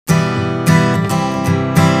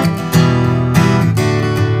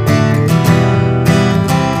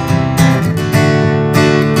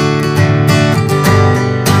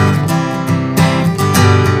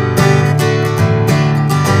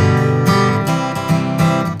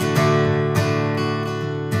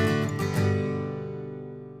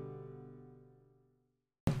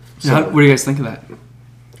So, what do you guys think of that?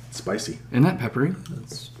 Spicy. Isn't that peppery?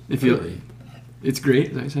 It's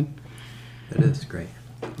great, as I said. It is great.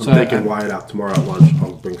 I'm taking Wyatt out tomorrow at lunch.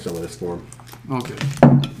 I'll bring some of this for him. Okay.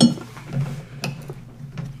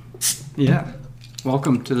 Yeah.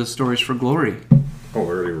 Welcome to the Stories for Glory. Oh,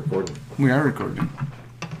 we're already recording. We are recording.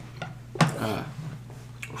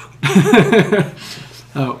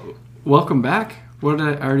 Welcome back. I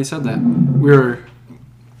already said that. We're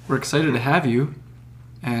excited to have you,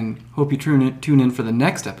 and hope you tune in for the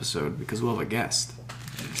next episode because we'll have a guest.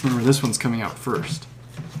 Remember, this one's coming out first.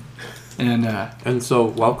 And so,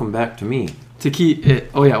 welcome back to me. To keep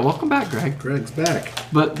it. Oh yeah, welcome back, Greg. Greg's back.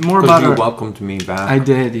 But more about you welcomed me back. I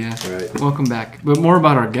did, yeah. Right. Welcome back. But more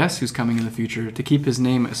about our guest who's coming in the future. To keep his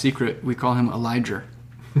name a secret, we call him Elijah.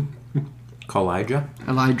 Elijah?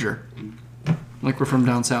 Elijah. Like we're from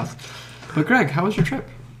down south. But Greg, how was your trip?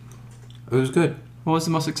 It was good. What was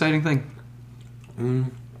the most exciting thing?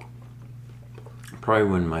 Probably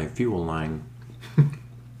when my fuel line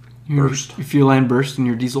burst. Your fuel line burst in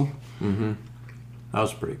your diesel? Mm-hmm. That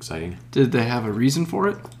was pretty exciting. Did they have a reason for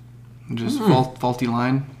it? Just faulty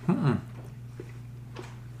line?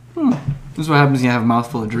 This is what happens when you have a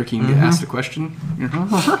mouthful of jerky and get asked a question. Your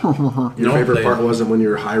favorite part wasn't when you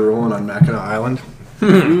were high rolling on Mackinac Island?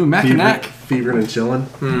 Ooh, Mackinac. Fevering and chilling?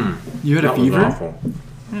 You had a fever? Was awful.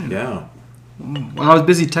 Yeah. Well, I was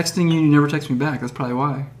busy texting you and you never texted me back. That's probably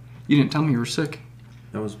why. You didn't tell me you were sick.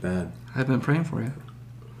 That was bad. I've been praying for you.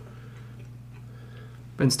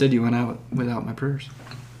 But instead you went out without my prayers.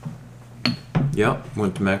 Yep.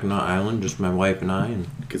 Went to Mackinac Island, just my wife and I. And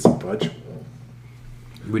get some fudge?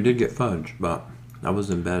 We did get fudge, but I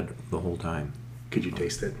was in bed the whole time. Could you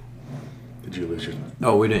taste it? Did you lose your...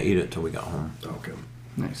 Oh, we didn't eat it till we got home. Okay.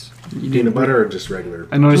 Nice. Peanut butter or just regular?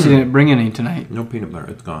 I noticed you didn't bring any tonight. No peanut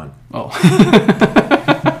butter. It's gone. Oh.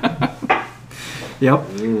 Yep.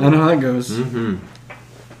 I know how that goes. Mm-hmm.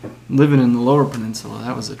 Living in the Lower Peninsula,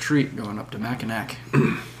 that was a treat going up to Mackinac.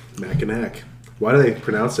 Mackinac. Why do they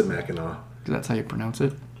pronounce it Mackinac? That's how you pronounce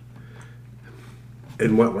it.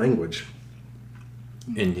 In what language?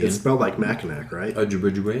 Indian. It's spelled like Mackinac, right?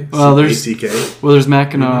 Ojibwe. Well, there's A-C-K? Well, there's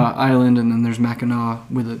Mackinac Island, and then there's Mackinac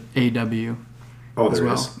with an A-W. Oh, as there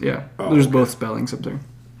well. is? Yeah. Oh, there's okay. both spellings up there.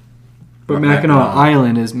 But But Mackinac Mackinac.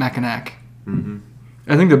 Island is Mackinac. Mm-hmm.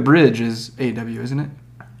 I think the bridge is A-W, isn't it?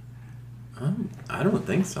 I don't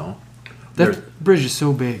think so. That bridge is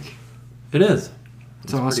so big. It is.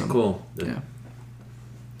 It's awesome. Pretty cool. Yeah.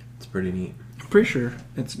 It's pretty neat. I'm pretty sure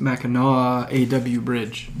it's Mackinac A-W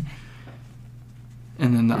Bridge.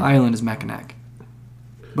 And then the island is Mackinac.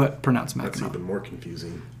 But pronounced That's Mackinac. even more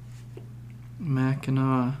confusing.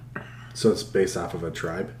 Mackinac. So it's based off of a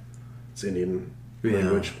tribe? It's Indian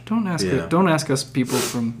language? Don't ask Yeah. Don't ask us people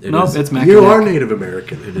from... It Nope, is. it's Mackinac. You are Native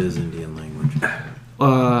American. It is Indian language.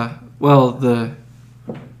 Well, the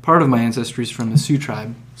part of my ancestry is from the Sioux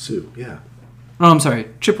tribe. Sioux, yeah. Oh, I'm sorry,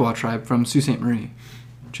 Chippewa tribe from Sault Ste. Marie.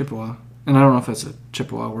 Chippewa. And I don't know if that's a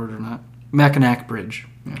Chippewa word or not. Mackinac Bridge.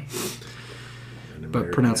 Yeah.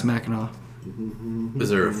 But pronounced Mackinac. Is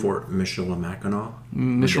there a Fort Michilimackinac?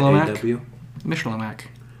 Michilimack? With the AW? Michilimack.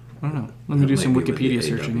 I don't know. Let me do That some might be with the Wikipedia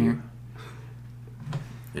searching AW. here.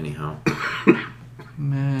 Anyhow.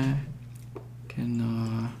 Mackinac.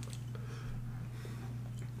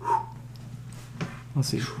 Let's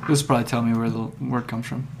see. This will probably tell me where the word comes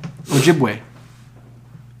from. Ojibwe.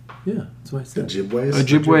 Yeah, that's what I said. Ojibwe?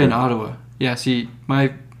 Ojibwe and Ottawa. Yeah, see,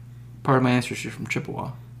 part of my ancestry is from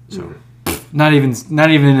Chippewa. So, not even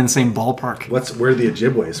in the same ballpark. Where are the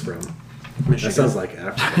Ojibways from? Michigan. That sounds like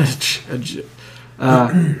Africa.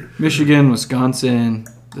 Michigan, Wisconsin,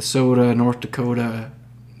 Minnesota, North Dakota,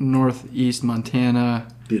 Northeast Montana.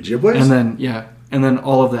 The Ojibways? And then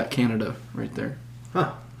all of that Canada right there.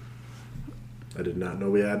 Huh. I did not know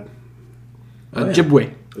we had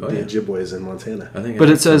Ojibwe. the Ojibways in Montana. I think But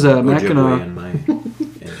I it says Ojibwe Mackinac. in my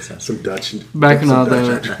ancestry. Some Dutch. Mackinac,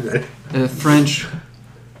 some Dutch the French.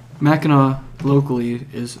 Mackinac locally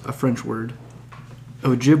is a French word.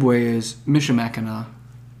 Ojibwe is Michilimackinac.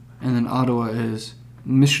 And then Ottawa is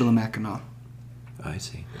Michilimackinac. I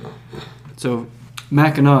see. So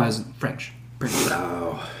Mackinac is French.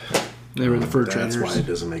 Oh, They were the fur traders. that's why it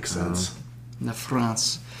doesn't make sense. The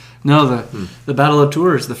France. No, the Battle of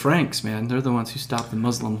Tours, the Franks, man. They're the ones who stopped the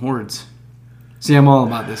Muslim hordes. See, I'm all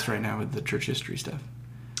about this right now with the church history stuff.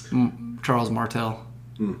 Charles Martel.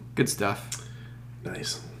 Good stuff.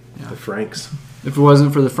 Nice. Yeah. The Franks. If it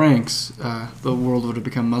wasn't for the Franks, the world would have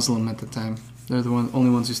become Muslim at the time. They're the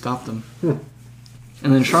only ones who stopped them.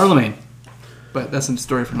 And then Charlemagne. But that's a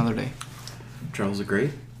story for another day. Charles the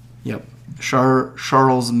Great? Yep.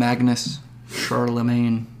 Charles Magnus.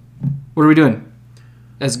 Charlemagne. What are we doing?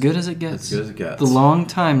 As good as it gets. As good as it gets. The long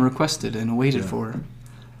time requested and awaited for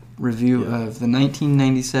review of the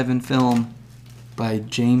 1997 film by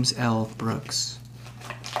James L. Brooks.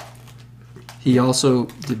 He also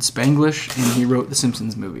did Spanglish, and he wrote the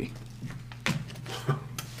Simpsons movie.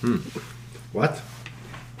 What?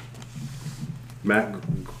 Matt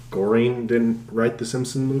Groening didn't write the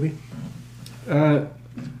Simpsons movie? No,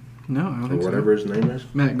 I don't think or whatever his name is.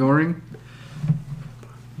 Matt Groening?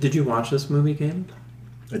 Did you watch this movie, Caleb?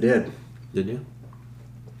 I did. Did you?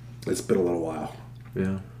 It's been a little while.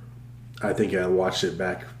 Yeah. I think I watched it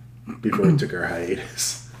back before we took our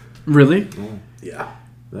hiatus. Really? Oh, Yeah.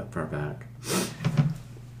 that far back.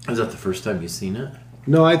 Is that the first time you've seen it?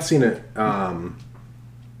 No, I'd seen it at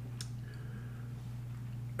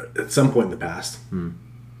some point in the past.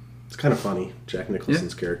 It's kind of funny. Jack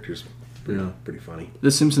Nicholson's character's pretty funny.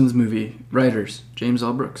 The Simpsons movie writers, James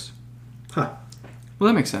L. Brooks. Huh. Well,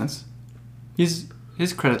 that makes sense. His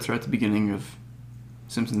credits are at the beginning of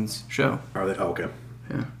Simpsons show. Are they? Oh, okay.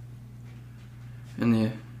 Yeah.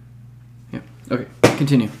 And okay,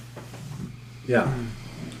 continue. Yeah.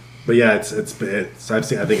 But yeah, it's I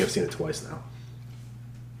think I've seen it twice now.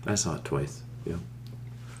 I saw it twice. Yeah.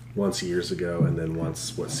 Once years ago, and then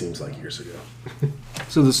once what seems like years ago.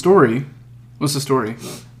 So the story, what's the story?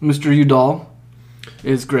 Mr. Udall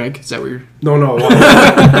is Greg. Is that what you're... No.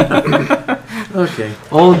 Okay.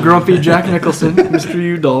 Old grumpy Jack Nicholson, Mr.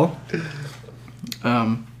 Udall.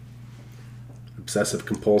 Obsessive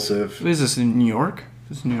compulsive. Is this in New York?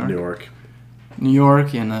 Is this New York? New York. New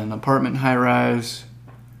York, in an apartment high-rise.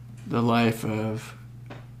 The life of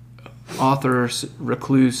author,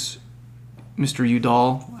 recluse, Mr.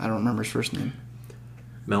 Udall. I don't remember his first name.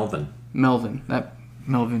 Melvin.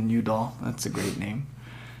 Melvin Udall. That's a great name.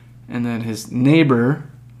 And then his neighbor,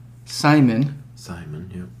 Simon.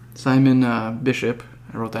 Yep. Simon Bishop.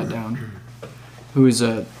 I wrote that down. Who is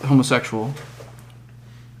a homosexual.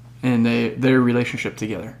 And their relationship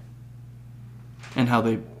together. And how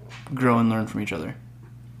they grow and learn from each other.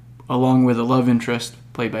 Along with a love interest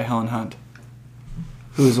played by Helen Hunt,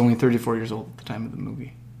 who was only 34 years old at the time of the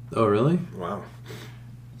movie. Oh, really? Wow.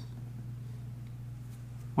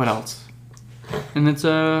 What else? And it's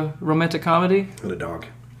a romantic comedy. And a dog.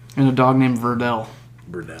 And a dog named Verdell.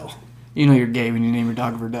 Burdell. You know you're gay when you name your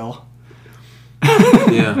dog Verdell.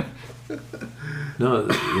 Yeah. No,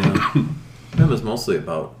 yeah. It was mostly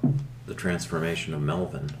about the transformation of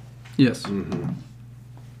Melvin. Yes. Mm-hmm.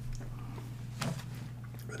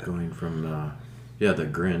 Going from, the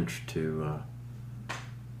Grinch to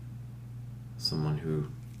someone who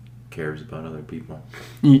cares about other people.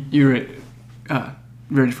 You're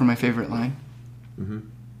ready for my favorite line? Mm-hmm.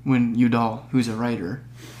 When Udall, who's a writer,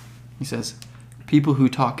 he says, "People who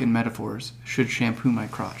talk in metaphors should shampoo my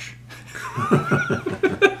crotch."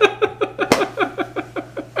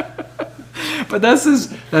 But that's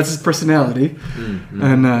his personality, mm-hmm.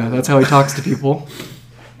 and that's how he talks to people.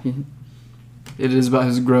 It is about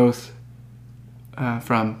his growth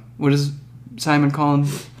from, what does Simon call him?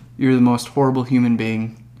 You're the most horrible human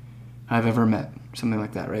being I've ever met. Something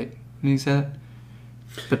like that, right? Did he say that?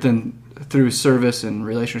 But then through service and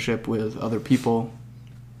relationship with other people,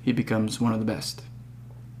 he becomes one of the best.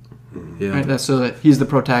 Yeah. Right? That's so that he's the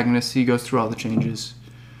protagonist. He goes through all the changes.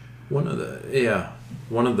 One of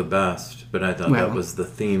the best, but I thought that was the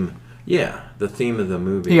theme. Yeah, the theme of the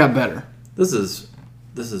movie. He got better. This is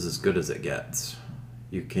as good as it gets.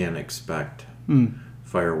 You can't expect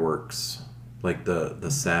fireworks like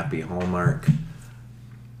the sappy Hallmark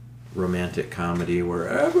romantic comedy where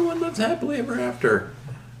everyone lives happily ever after.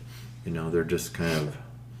 You know, they're just kind of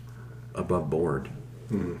above board.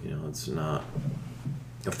 Mm. You know, it's not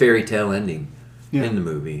a fairy tale ending in the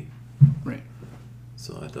movie. Right.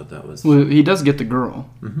 So I thought that was... Well, he does get the girl,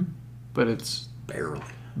 mm-hmm. but it's... Barely.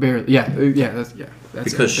 Yeah,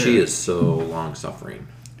 that's because she is so long-suffering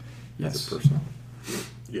as a person.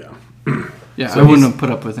 Yeah. Yeah, so I wouldn't have put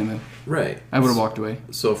up with him. Right. I would have walked away.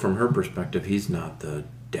 So from her perspective, he's not the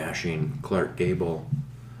dashing Clark Gable,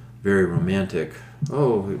 very romantic.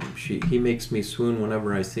 Oh, he makes me swoon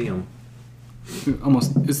whenever I see him.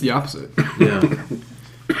 Almost, it's the opposite. Yeah.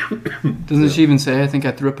 Doesn't she even say, "I think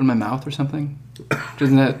I threw up in my mouth" or something?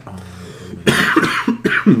 Doesn't that?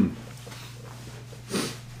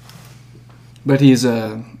 But he's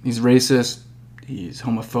racist. He's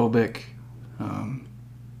homophobic.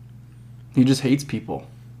 He just hates people.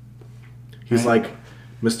 He's like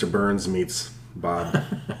Mr. Burns meets Bob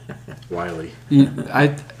Wiley.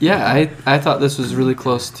 I thought this was really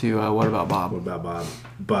close to What About Bob? What About Bob?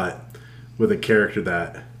 But with a character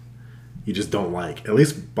that you just don't like. At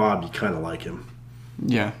least Bob, you kind of like him.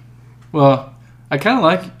 Yeah. Well, I kind of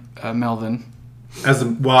like Melvin.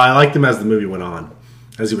 I liked him as the movie went on,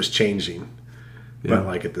 as he was changing. Yeah. But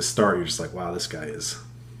like at the start, you're just like, wow, this guy is.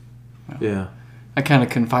 Yeah. I kind of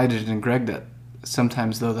confided in Greg that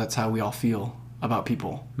sometimes, though, that's how we all feel about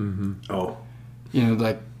people. Mm-hmm. Oh. You know,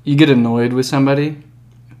 like, you get annoyed with somebody,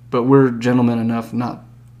 but we're gentlemen enough not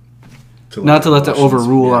to let that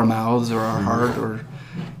overrule our mouths or our heart.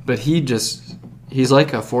 But he's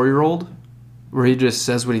like a 4-year-old where he just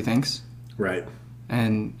says what he thinks. Right.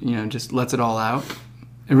 And, you know, just lets it all out.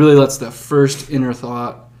 It really lets the first inner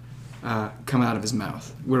thought come out of his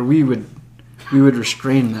mouth, where we would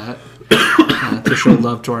restrain that to show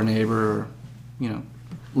love to our neighbor, or, you know,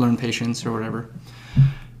 learn patience or whatever.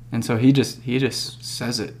 And so he just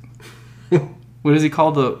says it. What does he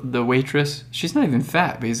call the waitress? She's not even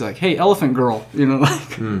fat, but he's like, "Hey, elephant girl," you know,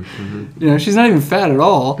 like, you know, she's not even fat at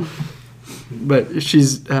all, but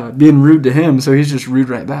she's being rude to him, so he's just rude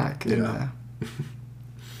right back. And,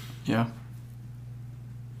 yeah.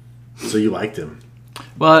 So you liked him?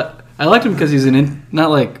 Well, I liked him because he's not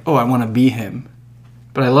like, oh, I want to be him,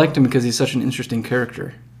 but I liked him because he's such an interesting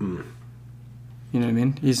character. Mm. You know what I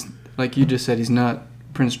mean? He's, like you just said, he's not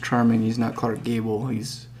Prince Charming, he's not Clark Gable,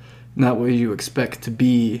 he's not what you expect to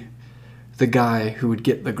be the guy who would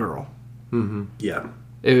get the girl. Mm-hmm. Yeah.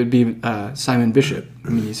 It would be Simon Bishop. I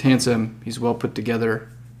mean, he's handsome, he's well put together,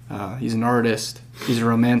 he's an artist, he's a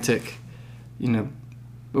romantic, you know.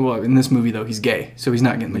 Well, in this movie, though, he's gay, so he's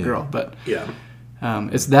not getting the girl. But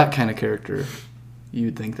it's that kind of character you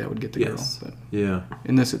would think that would get the girl. But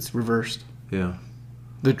in this, it's reversed. Yeah.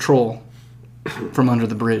 The troll from under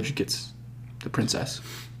the bridge gets the princess.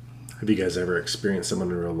 Have you guys ever experienced someone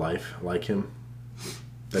in real life like him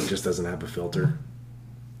that just doesn't have a filter?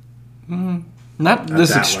 Not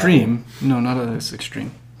this extreme. Level? No, not at this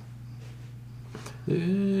extreme. We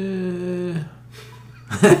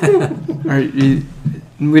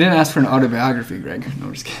didn't ask for an autobiography, Greg. No,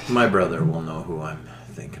 we're just kidding. My brother will know who I'm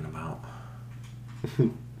thinking about.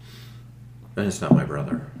 And it's not my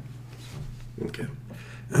brother. Okay.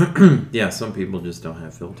 Yeah, some people just don't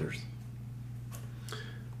have filters.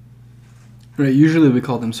 Right, usually we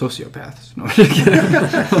call them sociopaths. No, we're just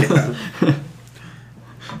kidding.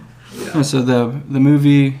 Yeah. So the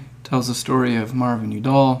movie tells the story of Marvin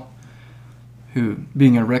Udall, who,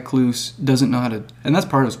 being a recluse, doesn't know how to... And that's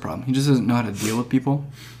part of his problem. He just doesn't know how to deal with people.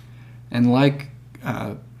 And like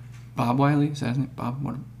Bob Wiley, is that his name? Bob?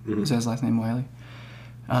 What, is that his last name, Wiley?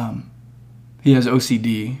 He has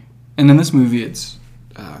OCD. And in this movie, it's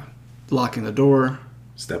locking the door.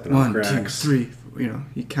 Stepping on cracks. 1, 2, 3. You know,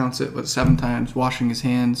 he counts it, 7 times. Washing his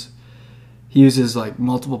hands. He uses, like,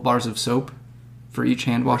 multiple bars of soap for each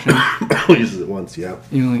hand washing. He uses it once, yeah.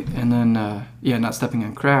 You know, and then, not stepping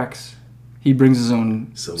on cracks. He brings his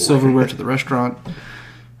own silverware to the restaurant.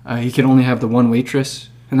 He can only have the one waitress.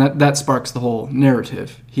 And that sparks the whole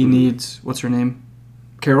narrative. He needs... What's her name?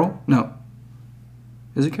 Carol? No.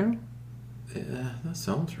 Is it Carol? Yeah, that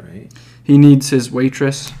sounds right. He needs his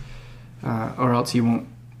waitress, or else he won't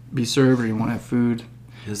be served or he won't have food.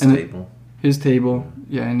 His table. His table,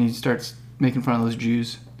 yeah, and he starts making fun of those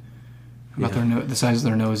Jews about the size of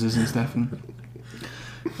their noses and stuff.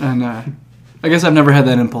 And I guess I've never had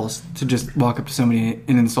that impulse to just walk up to somebody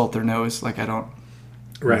and insult their nose. Like, I don't...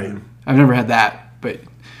 Right. I've never had that, but...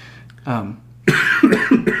 and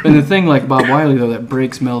the thing, like Bob Wiley, though, that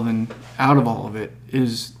breaks Melvin out of all of it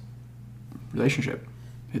is relationship.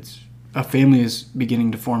 It's a family is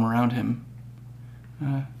beginning to form around him.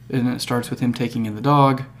 And it starts with him taking in the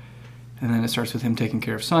dog, and then it starts with him taking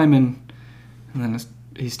care of Simon, and then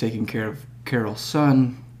he's taking care of Carol's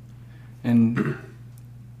son, and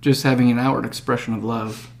just having an outward expression of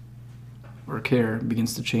love or care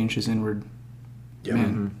begins to change his inward man.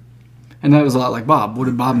 Mm-hmm. And that was a lot like Bob. What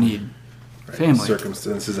did Bob need? Right. Family.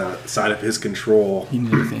 Circumstances outside of his control. He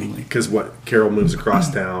needed a family. Because Carol moves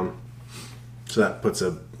across town, so that puts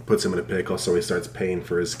him in a pickle. So he starts paying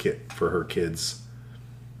for her kids'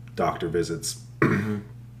 doctor visits,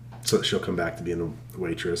 so that she'll come back to being a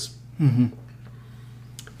waitress. Mm-hmm.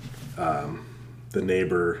 The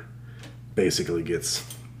neighbor basically gets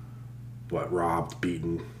robbed,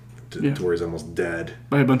 beaten. To where he's almost dead.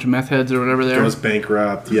 By a bunch of meth heads or whatever they are. Goes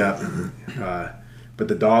bankrupt, yeah. But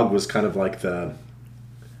the dog was kind of like the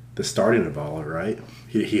starting of all, right?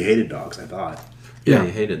 He hated dogs, I thought. Yeah,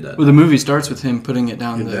 he hated that. Well, the movie starts with him putting it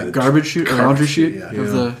down the garbage chute or laundry chute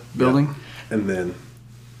of the building. Yeah. And then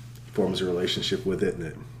forms a relationship with it, and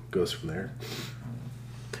it goes from there.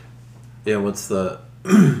 Yeah,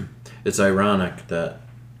 it's ironic that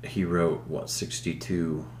he wrote,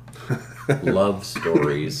 62 love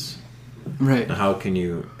stories. Right. How can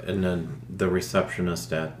you... And then the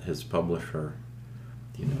receptionist at his publisher,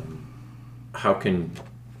 how can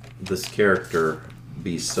this character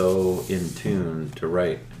be so in tune to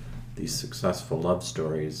write these successful love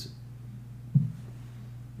stories,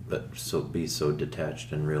 but be so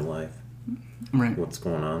detached in real life? Right. What's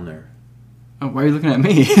going on there? Oh, why are you looking at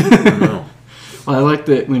me? I don't know. Well, I liked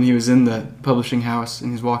it when he was in the publishing house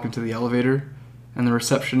and he's walking to the elevator and the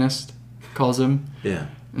receptionist calls him Yeah.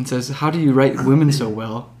 and says, "How do you write women so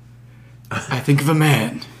well?" "I think of a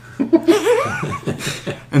man.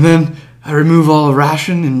 And then I remove all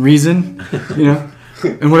ration and reason,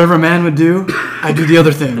 and whatever a man would do, I do the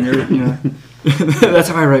other thing, That's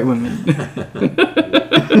how I write women."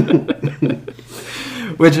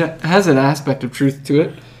 Which has an aspect of truth to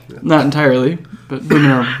it. Not entirely, but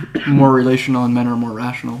women are more relational and men are more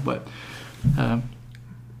rational. But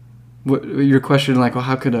your question,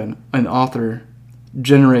 how could an author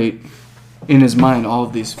generate in his mind all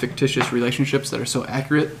of these fictitious relationships that are so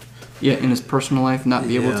accurate, yet in his personal life not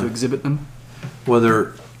be able to exhibit them?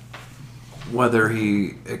 Whether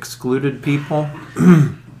he excluded people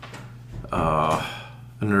in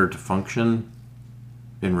order to function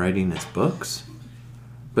in writing his books,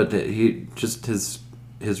 but that he just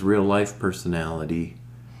his real life personality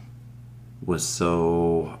was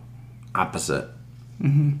so opposite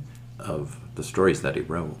of the stories that he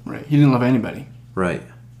wrote. Right. He didn't love anybody. Right.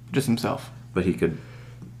 Just himself. But he could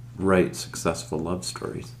write successful love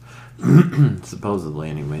stories. Supposedly,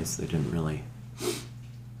 anyways. They didn't really.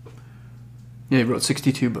 Yeah, he wrote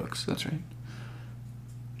 62 books. That's right.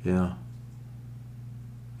 Yeah.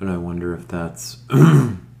 But I wonder if that's...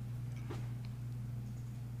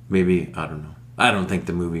 maybe, I don't know. I don't think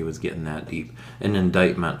the movie was getting that deep. An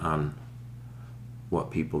indictment on what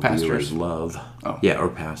people view as love. Oh. Yeah, or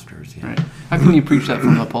pastors. Yeah. Right. How can you preach that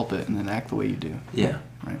from the pulpit and then act the way you do? Yeah.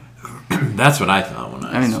 Right. That's what I thought when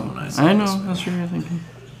I saw I know. this That's what you're thinking.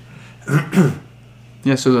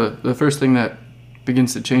 Yeah, so the first thing that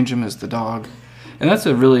begins to change him is the dog. And that's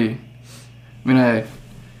a really... because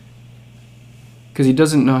he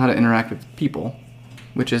doesn't know how to interact with people,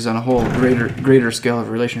 which is on a whole greater scale of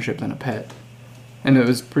relationship than a pet. And it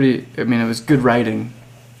was it was good writing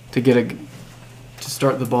to to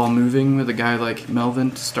start the ball moving with a guy like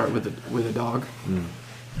Melvin, to start with a dog. Mm.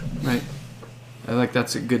 Right? I like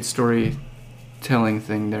that's a good storytelling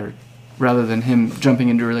thing there. Rather than him jumping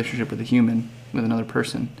into a relationship with a human, with another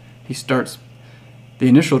person, he starts the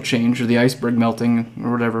initial change or the iceberg melting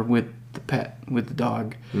or whatever with the pet, with the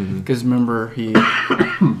dog. Because remember, he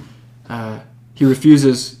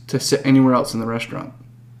refuses to sit anywhere else in the restaurant.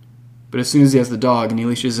 But as soon as he has the dog and he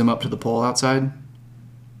leashes him up to the pole outside,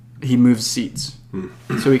 he moves seats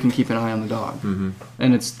so he can keep an eye on the dog. Mm-hmm.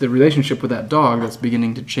 And it's the relationship with that dog that's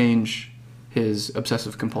beginning to change his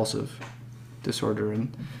obsessive-compulsive disorder.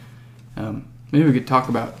 And maybe we could talk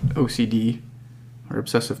about OCD, or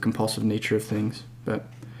obsessive-compulsive nature of things. But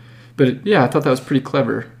I thought that was pretty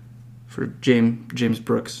clever for James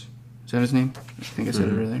Brooks. Is that his name? I think I said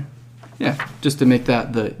it earlier. Yeah, just to make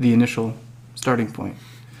that the initial starting point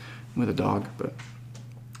with a dog. But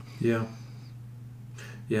yeah,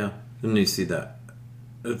 and you see that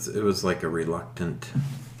it was like a reluctant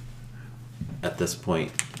at this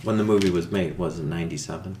point when the movie was made. Was it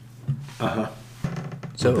 97?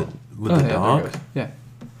 So with the dog. Yeah.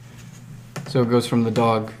 So it goes from the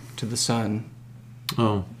dog to the son.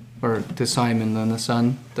 Oh. Or to Simon, then the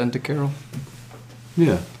son, then to Carol.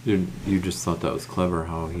 Yeah, you just thought that was clever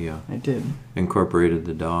how he I did. incorporated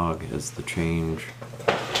the dog as the change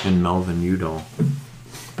in Melvin Udall.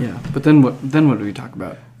 Yeah, but then what do we talk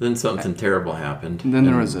about? Then something terrible happened. And then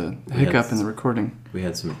there was a hiccup in the recording. We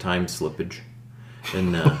had some time slippage.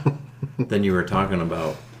 And then you were talking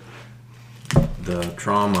about the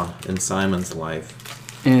trauma in Simon's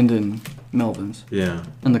life. And in Melvin's. Yeah.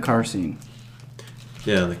 And the car scene.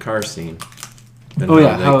 Yeah, the car scene. And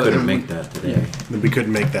how they couldn't make that today. Yeah. We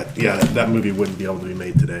couldn't make that. Yeah, that movie wouldn't be able to be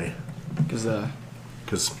made today.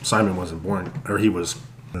 Because Simon wasn't born, or he was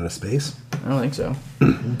in a space. I don't think so.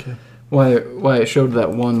 Okay. Why it showed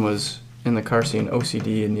that one was in the car scene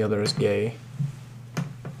OCD and the other is gay.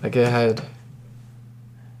 Like it had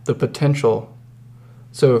the potential.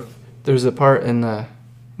 So there's a part in the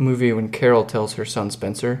movie when Carol tells her son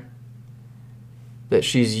Spencer that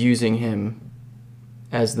she's using him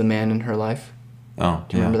as the man in her life. Oh,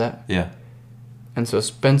 do you remember that? Yeah. And so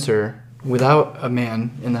Spencer, without a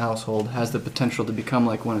man in the household, has the potential to become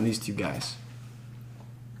like one of these two guys.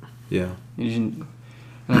 Yeah.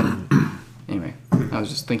 Anyway, I was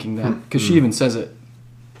just thinking that because she even says it,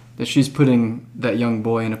 that she's putting that young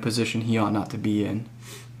boy in a position he ought not to be in.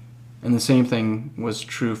 And the same thing was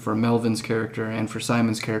true for Melvin's character and for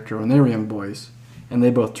Simon's character when they were young boys, and they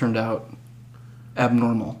both turned out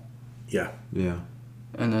abnormal. Yeah. Yeah.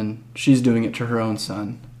 And then she's doing it to her own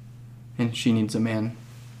son. And she needs a man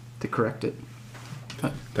to correct it.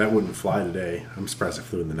 But That wouldn't fly today. I'm surprised it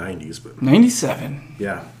flew in the 90s, but 97.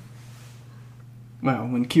 yeah. Well,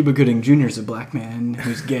 when Cuba Gooding Jr. is a black man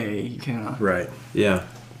who's gay, you cannot. Right. Yeah.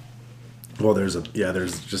 Well, there's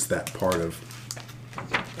just that part of,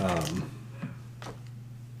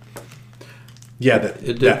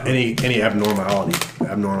 any abnormal,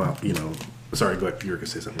 sorry, go ahead, you were going to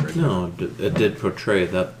say something right now. No, it did portray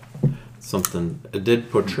that something. It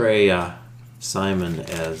did portray Simon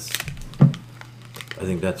as. I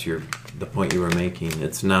think that's the point you were making.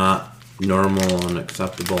 It's not normal and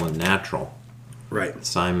acceptable and natural. Right.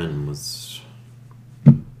 Simon was.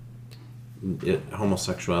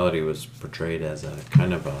 Homosexuality was portrayed as a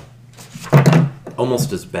kind of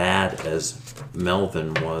almost as bad as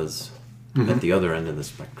Melvin was at the other end of the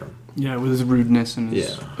spectrum. Yeah, with his rudeness and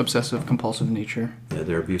his obsessive compulsive nature. Yeah,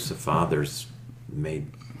 their abusive fathers they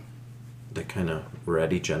kind of were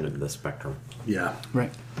at each end of the spectrum. Yeah.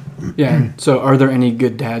 Right. Yeah. So, are there any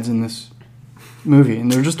good dads in this movie?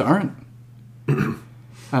 And there just aren't.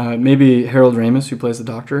 Maybe Harold Ramis, who plays the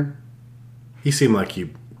doctor. He seemed like he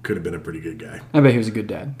could have been a pretty good guy. I bet he was a good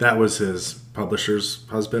dad. That was his publisher's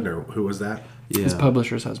husband, or who was that? Yeah. His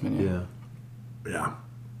publisher's husband. Yeah. Yeah.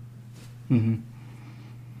 Mm-hmm.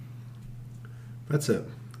 That's it.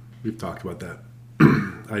 We've talked about that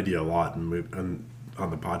idea a lot on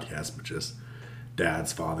the podcast, but just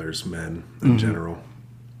dads, fathers, men in general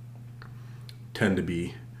tend to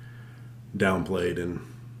be downplayed in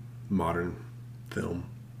modern film.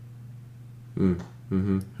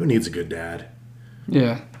 Mm-hmm. Who needs a good dad?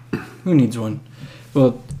 Yeah. Who needs one?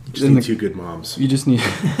 Well, You just need two good moms. You just need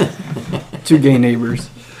two gay neighbors.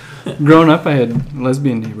 Growing up, I had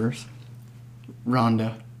lesbian neighbors.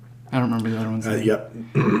 Rhonda. I don't remember the other one's name. Yep.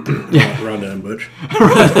 Yeah. Rhonda and Butch.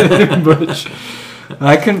 Rhonda and Butch.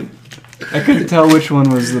 I couldn't tell which one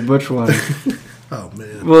was the Butch one. Oh,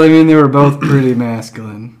 man. Well, I mean, they were both pretty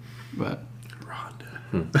masculine, but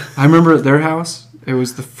Rhonda. I remember at their house, it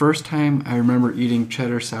was the first time I remember eating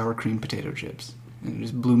cheddar sour cream potato chips. And it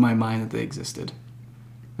just blew my mind that they existed.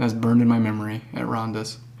 That was burned in my memory at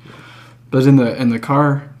Rhonda's. But in the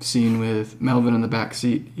car scene with Melvin in the back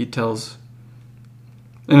seat, he tells...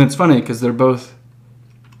 And it's funny because they're both...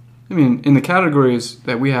 I mean, in the categories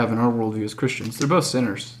that we have in our worldview as Christians, they're both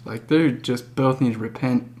sinners. Like, they just both need to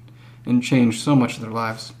repent and change so much of their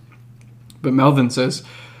lives. But Melvin says,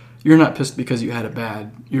 you're not pissed because you had it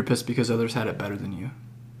bad. You're pissed because others had it better than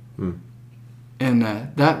you. And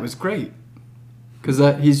that was great. Because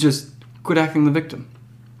he's just quit acting the victim.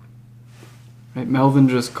 Right? Melvin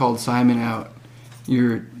just called Simon out.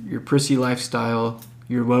 Your prissy lifestyle,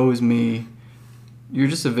 your woe is me. You're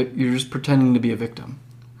just pretending to be a victim.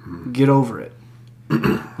 Get over it.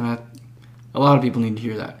 A lot of people need to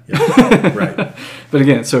hear that. Yeah. Right. But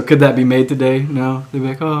again, so could that be made today? No. They'd be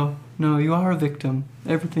like, oh, no, you are a victim.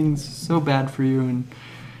 Everything's so bad for you. And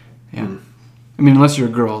yeah. I mean, unless you're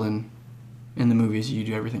a girl, then in the movies you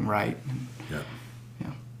do everything right. Yeah.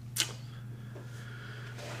 Yeah.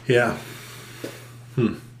 Yeah.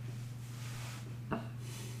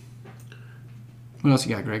 What else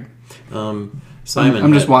you got, Greg? Simon.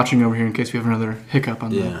 I'm just watching over here in case we have another hiccup on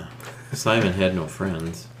that. Yeah. Simon had no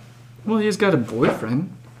friends. Well, he's got a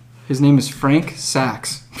boyfriend. His name is Frank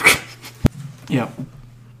Sachs. Yep.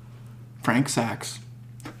 Frank Sachs.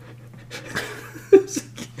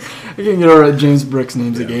 I can't get over that James Brooks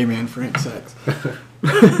name's a gay man, Frank Sachs.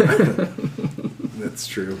 That's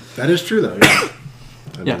true. That is true, though.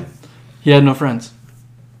 Yeah. I mean, He had no friends.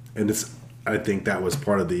 And I think that was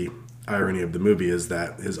part of the irony of the movie is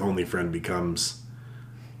that his only friend becomes,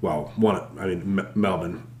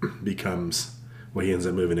 Melvin becomes, he ends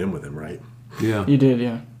up moving in with him, right? Yeah. He did,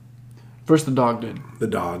 yeah. First the dog did. The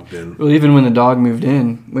dog then. Well, even when the dog moved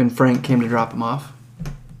in, when Frank came to drop him off,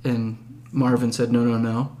 and Marvin said,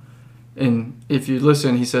 no. And if you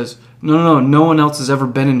listen, he says, no one else has ever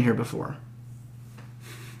been in here before.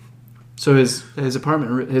 So his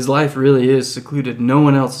apartment, his life really is secluded. No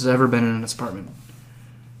one else has ever been in his apartment.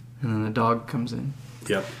 And then the dog comes in.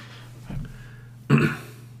 Yep.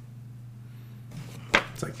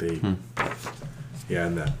 It's like and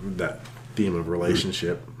that theme of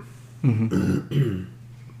relationship. Mm-hmm.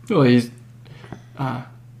 Well, he's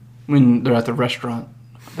when they're at the restaurant,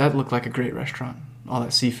 that looked like a great restaurant. All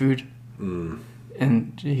that seafood.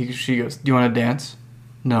 And she goes, "Do you want to dance?"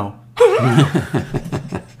 No.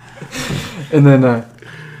 And then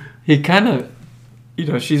he kind of,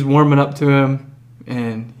 she's warming up to him,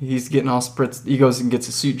 and he's getting all spritzed. He goes and gets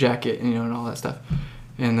a suit jacket, and all that stuff.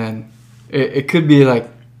 And then it could be like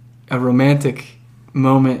a romantic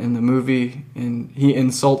moment in the movie, and he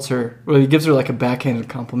insults her. Well, he gives her like a backhanded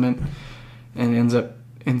compliment, and ends up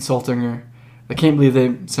insulting her. I can't believe they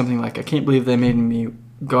made me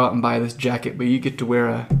go out and buy this jacket, but you get to wear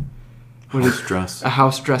a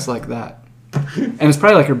house dress like that. And it's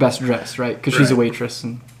probably like her best dress, right? Because she's a waitress,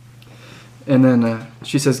 and then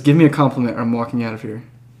she says, "Give me a compliment, or I'm walking out of here."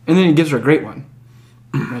 And then he gives her a great one,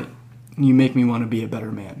 right? "You make me want to be a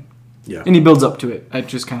better man." Yeah. And he builds up to it. I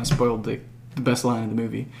just kind of spoiled the best line of the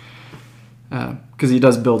movie because he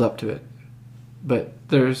does build up to it. But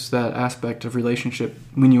there's that aspect of relationship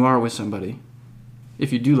when you are with somebody.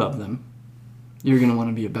 If you do love them, you're going to want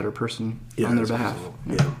to be a better person on their behalf.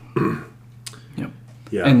 Yeah. Yep.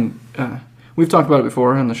 Yeah. And we've talked about it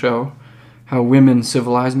before on the show, how women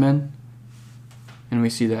civilize men, and we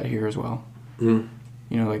see that here as well. Mm.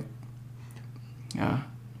 You know, like,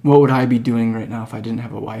 what would I be doing right now if I didn't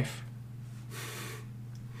have a wife?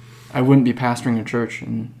 I wouldn't be pastoring a church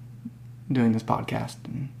and doing this podcast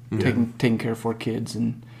and taking care of 4 kids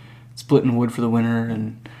and splitting wood for the winter.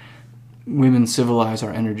 And women civilize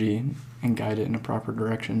our energy and guide it in a proper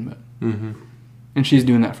direction. But and she's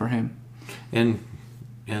doing that for him. And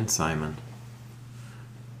Simon.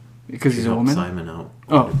 Because he's a woman? Simon out.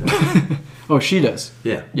 Oh. Oh, she does.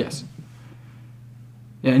 Yeah. Yes.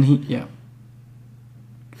 Yeah, and you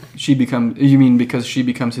mean because she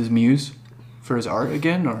becomes his muse for his art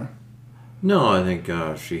again, or? No, I think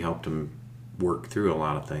she helped him work through a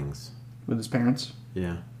lot of things. With his parents?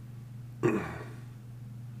 Yeah.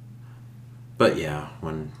 But yeah,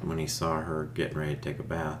 when he saw her getting ready to take a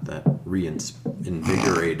bath, that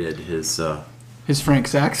reinvigorated his... His Frank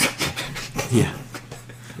Sachs? Yeah.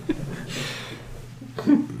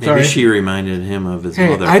 Maybe she reminded him of his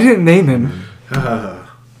mother. I didn't name him.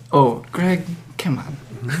 Oh, Greg, come on.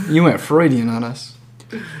 You went Freudian on us.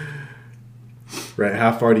 Right.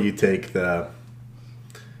 How far do you take the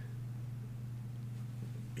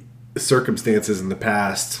circumstances in the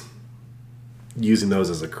past, using those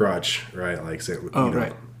as a crutch, right? Like, say,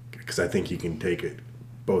 right. Because I think you can take it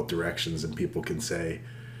both directions, and people can say,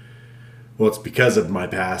 well, it's because of my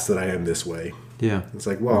past that I am this way. Yeah. It's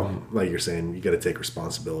like, well, like you're saying, you got to take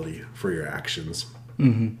responsibility for your actions.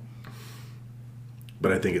 Mm-hmm.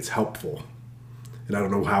 But I think it's helpful. And I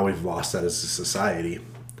don't know how we've lost that as a society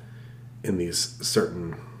in these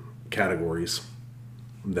certain categories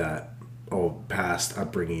that, past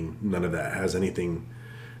upbringing, none of that has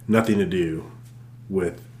nothing to do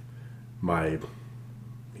with my,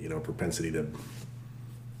 propensity to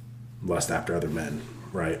lust after other men,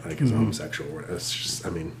 right? Like, as homosexual. It's just,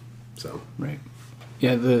 so. Right.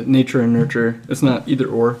 Yeah, the nature and nurture, it's not either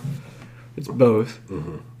or, it's both.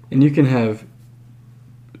 Mm-hmm. And you can have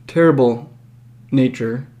terrible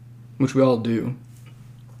nature, which we all do,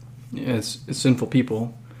 as sinful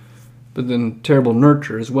people, but then terrible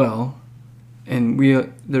nurture as well. And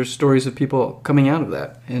there's stories of people coming out of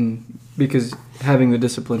that, and because having the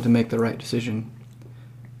discipline to make the right decision,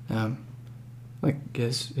 like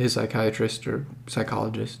his psychiatrist or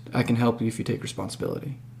psychologist, I can help you if you take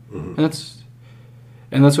responsibility. Mm-hmm.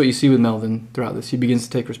 And that's what you see with Melvin throughout this. He begins to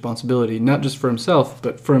take responsibility, not just for himself,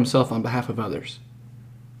 but for himself on behalf of others.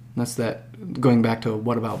 And that's that, going back to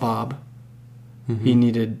what about Bob?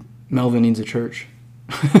 Mm-hmm. Melvin needs a church.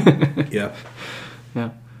 Yeah. Yeah.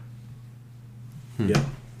 Yeah.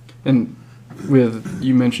 And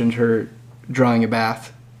you mentioned her drawing a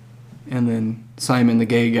bath, and then Simon, the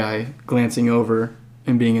gay guy, glancing over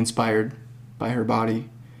and being inspired by her body.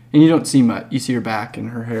 And you don't see much. You see her back and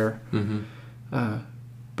her hair. Mm-hmm.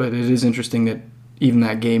 But it is interesting that even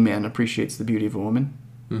that gay man appreciates the beauty of a woman.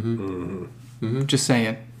 Mm-hmm. Mm-hmm. Mm-hmm. Just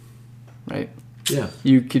saying, right? Yeah.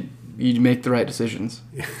 You make the right decisions.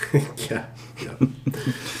 Yeah.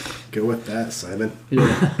 Go with that, Simon.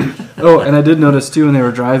 Yeah. Oh, and I did notice too when they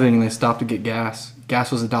were driving and they stopped to get gas.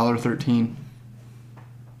 Gas was $1.13.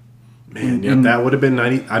 Man, that would have been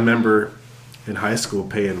 90. I remember in high school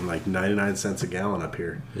paying like 99 cents a gallon up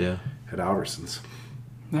here. Yeah. At Albertsons.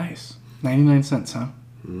 Nice. 99 cents, huh?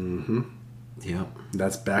 Mm-hmm. Yep.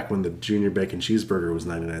 That's back when the junior bacon cheeseburger was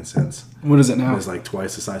 99 cents. What is it now? It was like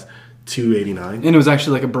twice the size. $2.89. And it was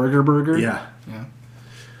actually like a burger? Yeah. Yeah.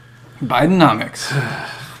 Bidenomics.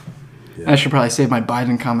 Yeah. I should probably save my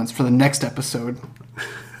Biden comments for the next episode.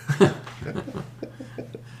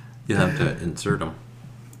 You'll have to insert them.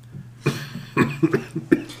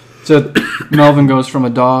 So Melvin goes from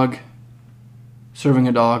serving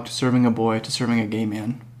a dog, to serving a boy, to serving a gay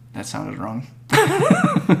man. That sounded wrong.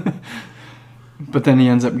 But then he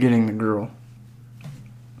ends up getting the girl.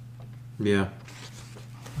 Yeah.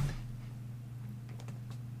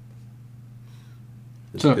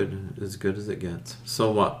 As good as it gets.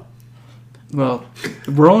 So what? Well,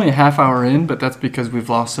 we're only a half hour in, but that's because we've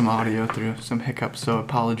lost some audio through some hiccups, so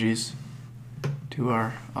apologies to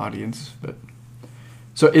our audience. But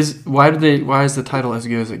so why is the title As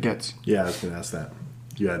Good as It Gets? Yeah, I was going to ask that.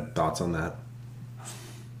 You had thoughts on that?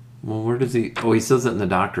 Well, where does he... Oh, he says it in the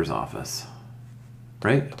doctor's office.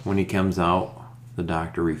 Right? When he comes out, the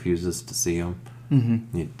doctor refuses to see him.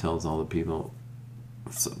 Mm-hmm. He tells all the people...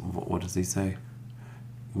 So, what does he say?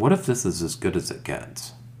 What if this is as good as it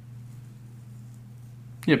gets?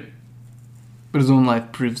 Yep. But his own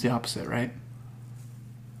life proves the opposite, right?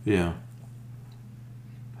 Yeah.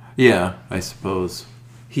 Yeah, I suppose.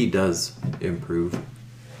 He does improve.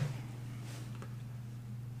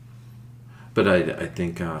 But I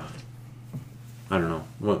think, I don't know.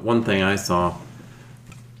 One thing I saw...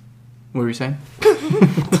 What were you saying?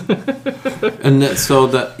 And that's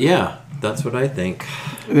what I think.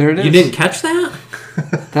 There it is. You didn't catch that?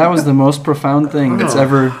 That was the most profound thing that's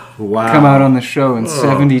ever come out on the show in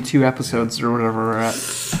 72 episodes or whatever we're at.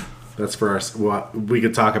 That's for us. Well, we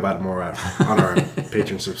could talk about it more on our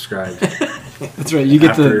Patreon subscribe. That's right. You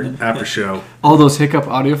get after show. All those hiccup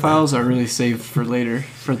audio files are really saved for later,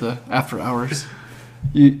 for the after hours.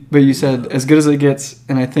 But you said As Good as It Gets,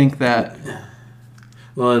 and I think that...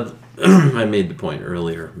 Well, I made the point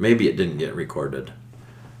earlier. Maybe it didn't get recorded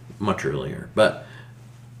much earlier, but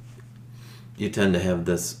you tend to have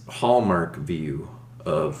this Hallmark view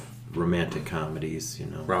of romantic comedies,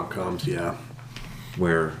 Rom-coms, yeah.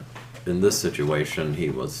 Where in this situation he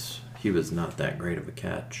was not that great of a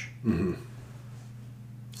catch. Mm-hmm.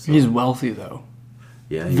 So, he's wealthy, though.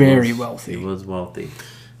 Yeah, very wealthy. He was wealthy.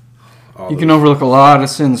 You can overlook a lot of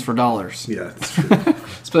sins for dollars. Yeah, that's true.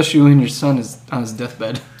 Especially when your son is on his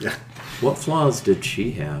deathbed. Yeah. What flaws did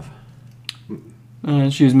she have?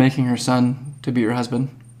 She was making her son to be her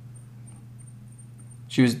husband.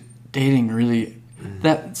 She was dating really...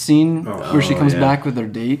 That scene where she comes back with their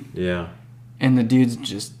date. Yeah. And the dude's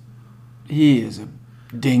just... He is a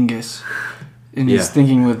dingus. And he's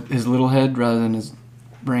thinking with his little head rather than his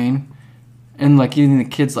brain. And like even the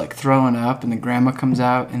kid's like throwing up and the grandma comes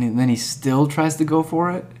out and then he still tries to go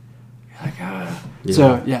for it. You're like, ah. Yeah.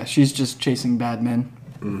 So, yeah, she's just chasing bad men.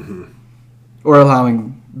 Mm-hmm. Or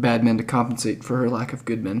allowing bad men to compensate for her lack of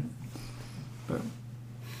good men. But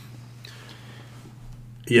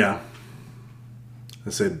yeah.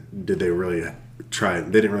 I said, did they really try?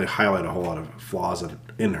 They didn't really highlight a whole lot of flaws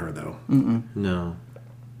in her, though. Mm-mm. No.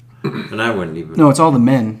 And I wouldn't even... No, it's all the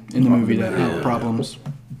men in the movie that have problems.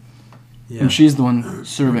 Yeah. And she's the one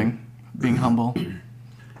serving, being humble,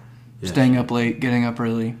 staying up late, getting up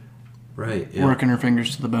early, right, yeah. working her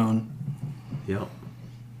fingers to the bone. Yep.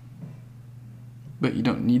 But you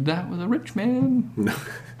don't need that with a rich man. No.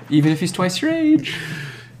 Even if he's twice your age.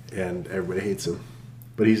 And everybody hates him.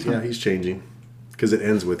 But he's changing. Because it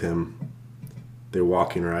ends with him, they're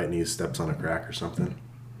walking right and he steps on a crack or something.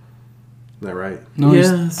 Isn't that right? No,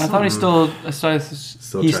 Yeah, I thought he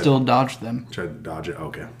still dodged them. Tried to dodge it?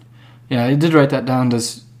 Okay. Yeah, I did write that down.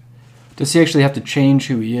 Does he actually have to change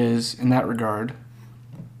who he is in that regard?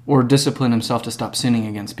 Or discipline himself to stop sinning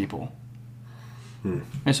against people?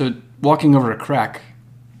 And so walking over a crack,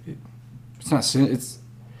 it's not sin.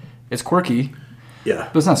 It's quirky. Yeah.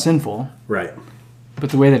 But it's not sinful. Right.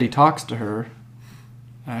 But the way that he talks to her,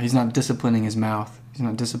 he's not disciplining his mouth. He's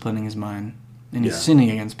not disciplining his mind. And he's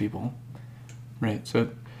sinning against people. Right. So,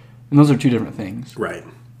 and those are two different things. Right.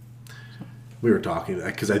 We were talking,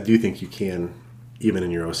 because I do think you can, even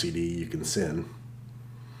in your OCD, you can sin.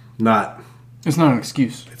 It's not an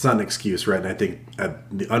excuse. It's not an excuse, right? And I think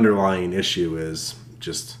the underlying issue is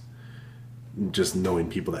just knowing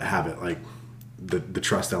people that have it, like the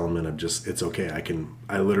trust element of just, it's okay.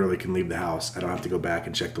 I literally can leave the house. I don't have to go back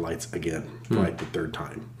and check the lights again for like the third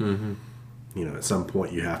time. Mm-hmm. At some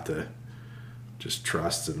point you have to just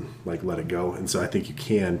trust and like let it go. And so I think you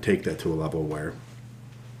can take that to a level where,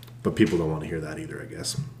 but people don't want to hear that either, I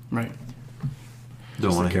guess. Right.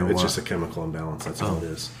 Don't want to hear It's just a chemical imbalance. That's all it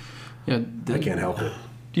is. Yeah. I can't help it.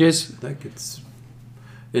 Do you guys... That gets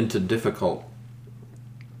into difficult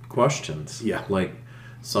questions. Yeah. Like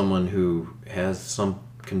someone who has some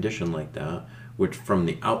condition like that, which from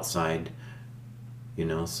the outside,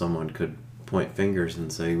 someone could point fingers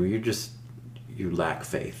and say, well, you lack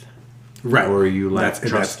faith. Right. Or you lack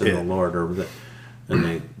trust in the Lord.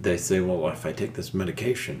 And they say, well, if I take this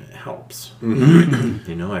medication, it helps.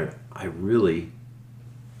 Mm-hmm. I really...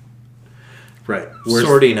 Right.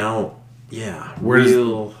 Sorting out, Yeah.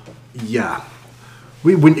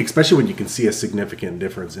 Especially when you can see a significant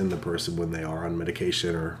difference in the person when they are on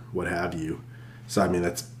medication or what have you. So, I mean,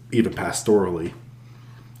 that's even pastorally.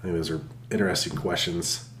 I think those are interesting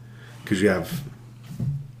questions because you have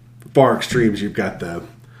far extremes, you've got the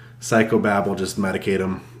psychobabble, just medicate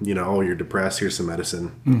them. Oh, you're depressed, here's some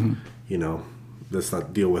medicine. Mm-hmm. Let's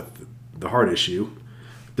not deal with the heart issue.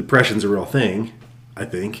 Depression's a real thing, I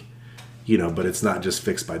think. But it's not just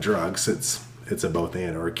fixed by drugs. It's a both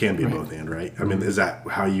and, or it can be a both and, right? I mean, is that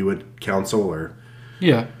how you would counsel, or?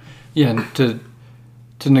 Yeah. And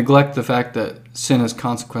to neglect the fact that sin has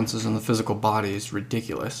consequences in the physical body is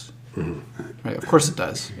ridiculous. Mm-hmm. Right? Of course it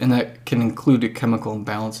does. And that can include a chemical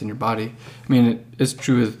imbalance in your body. I mean, it's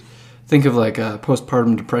true. Think of like a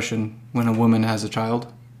postpartum depression when a woman has a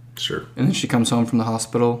child. Sure. And then she comes home from the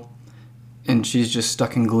hospital and she's just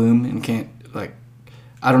stuck in gloom and can't,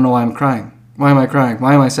 I don't know why I'm crying. Why am I crying?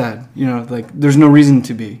 Why am I sad? There's no reason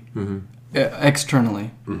to be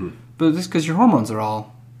externally. Mm-hmm. But it's because your hormones are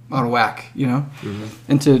all out of whack, Mm-hmm.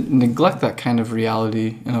 And to neglect that kind of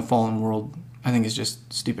reality in a fallen world, I think is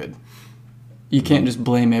just stupid. You can't just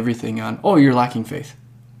blame everything on, you're lacking faith.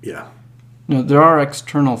 Yeah. There are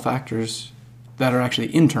external factors that are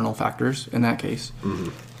actually internal factors in that case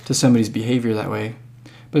to somebody's behavior that way.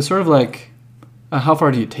 But it's sort of like, how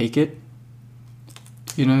far do you take it?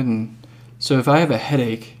 And so if I have a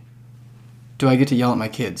headache, do I get to yell at my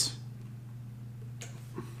kids?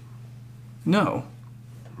 No.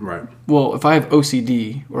 Right. Well, if I have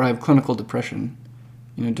OCD or I have clinical depression,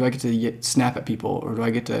 do I get to snap at people, or do I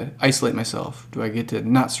get to isolate myself? Do I get to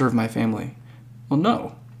not serve my family? Well,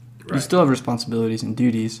 no. Right. You still have responsibilities and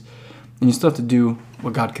duties, and you still have to do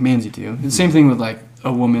what God commands you to. The same thing with like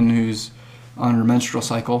a woman who's on her menstrual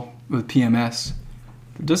cycle with PMS.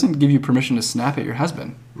 It doesn't give you permission to snap at your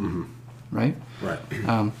husband, right?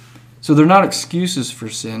 Right. So they're not excuses for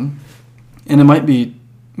sin, and it might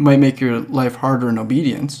make your life harder in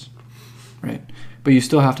obedience, right? But you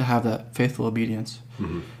still have to have that faithful obedience.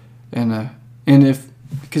 Mm-hmm. And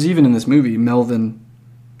because even in this movie, Melvin,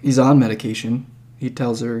 he's on medication. He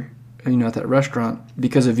tells her, at that restaurant,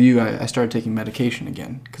 because of you, I started taking medication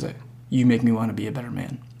again because you make me want to be a better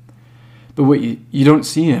man. But what you don't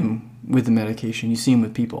see him with the medication, you see him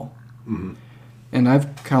with people. Mm-hmm. And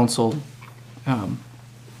I've counseled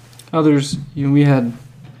others. We had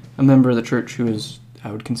a member of the church who is,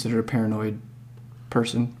 I would consider, a paranoid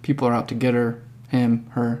person. People are out to get her, him,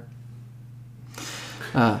 her.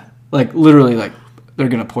 Literally, they're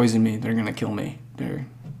going to poison me. They're going to kill me. They're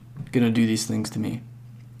going to do these things to me.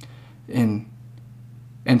 And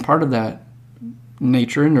part of that,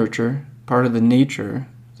 nature and nurture, part of the nature,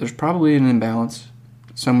 there's probably an imbalance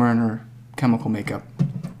somewhere in her chemical makeup.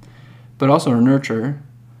 But also her nurture,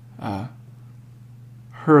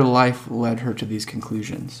 her life led her to these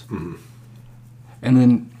conclusions. Mm-hmm. And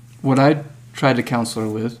then what I tried to counsel her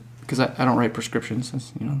with, because I don't write prescriptions,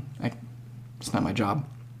 it's not my job.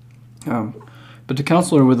 But to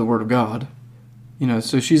counsel her with the Word of God,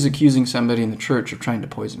 so she's accusing somebody in the church of trying to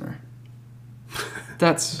poison her.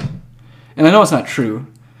 And I know it's not true,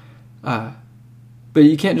 but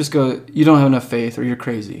you can't just go, you don't have enough faith or you're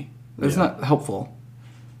crazy. That's not helpful.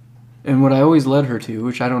 And what I always led her to,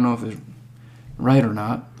 which I don't know if is right or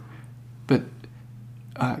not, but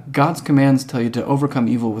God's commands tell you to overcome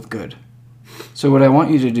evil with good. So what I want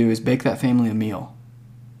you to do is bake that family a meal.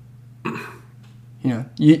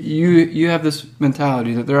 You have this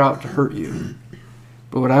mentality that they're out to hurt you.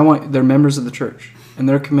 But what I want, they're members of the church, and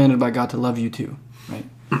they're commanded by God to love you too, right?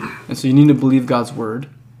 And so you need to believe God's word,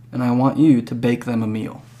 and I want you to bake them a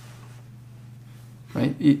meal.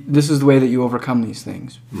 Right? This is the way that you overcome these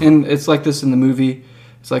things. And it's like this in the movie.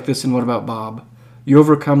 It's like this in What About Bob? You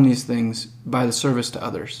overcome these things by the service to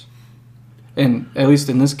others. And at least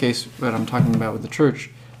in this case, what I'm talking about with the church,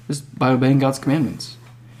 is by obeying God's commandments.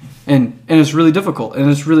 And it's really difficult, and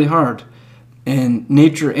it's really hard. And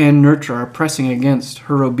nature and nurture are pressing against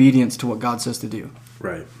her obedience to what God says to do.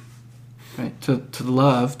 Right. Right? To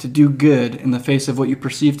love, to do good in the face of what you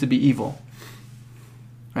perceive to be evil.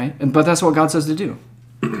 Right? But that's what God says to do.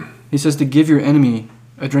 He says to give your enemy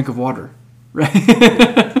a drink of water. Right?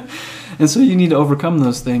 And so you need to overcome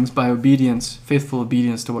those things by obedience, faithful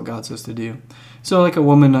obedience to what God says to do. So like a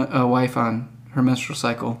woman, a wife on her menstrual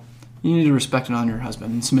cycle, you need to respect and honor your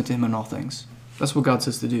husband and submit to him in all things. That's what God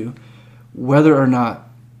says to do, whether or not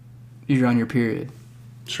you're on your period.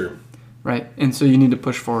 Sure. Right? And so you need to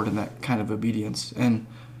push forward in that kind of obedience. And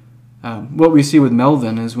what we see with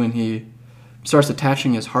Melvin is when he starts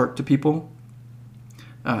attaching his heart to people,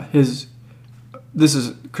 this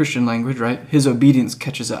is Christian language, right? His obedience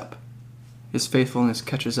catches up. His faithfulness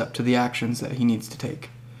catches up to the actions that he needs to take.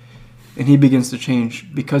 And he begins to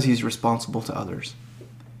change because he's responsible to others.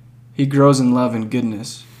 He grows in love and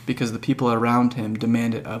goodness because the people around him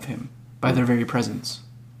demand it of him by their very presence.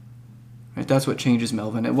 Right? That's what changes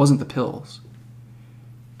Melvin. It wasn't the pills.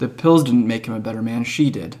 The pills didn't make him a better man. She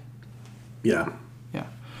did. Yeah. Yeah.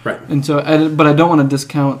 Right. And so, but I don't want to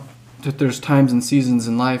discount that there's times and seasons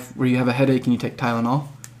in life where you have a headache and you take Tylenol,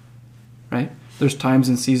 right? There's times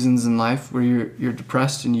and seasons in life where you're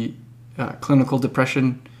depressed and you clinical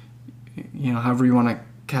depression, however you want to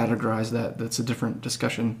categorize that. That's a different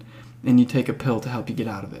discussion, and you take a pill to help you get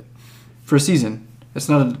out of it for a season. It's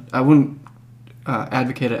not. I wouldn't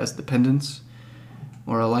advocate it as dependence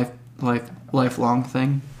or a lifelong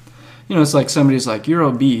thing. It's like somebody's like, you're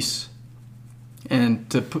obese, and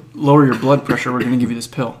to lower your blood pressure, we're going to give you this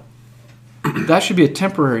pill. That should be a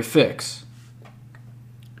temporary fix,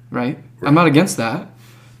 right? I'm not against that,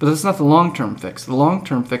 but that's not the long-term fix. The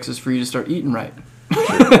long-term fix is for you to start eating right.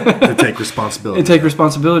 To take responsibility. And take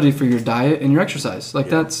responsibility for your diet and your exercise.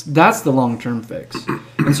 That's the long-term fix.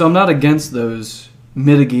 And so I'm not against those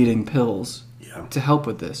mitigating pills to help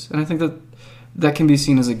with this. And I think that can be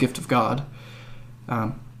seen as a gift of God.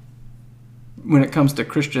 When it comes to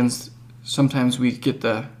Christians, sometimes we get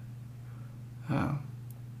the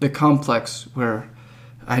complex where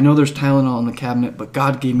I know there's Tylenol in the cabinet, but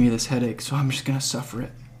God gave me this headache, so I'm just going to suffer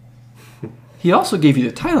it. He also gave you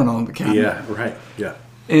the Tylenol in the cabinet. Yeah, right. Yeah.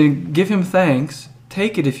 And give him thanks.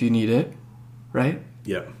 Take it if you need it, right?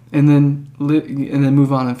 Yep. And then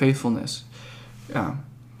move on in faithfulness.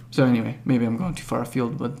 So anyway, maybe I'm going too far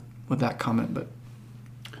afield with that comment, but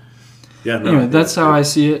anyway, that's how I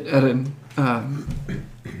see it.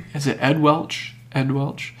 Is it Ed Welch? Ed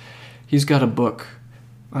Welch. He's got a book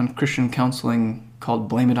on Christian counseling called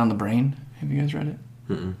 "Blame It on the Brain." Have you guys read it?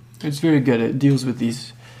 Mm-mm. It's very good. It deals with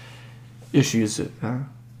these issues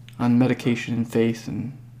on medication and faith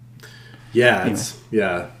and I don't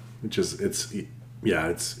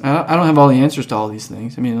have all the answers to all these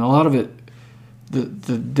things. I mean, a lot of it, the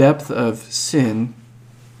depth of sin.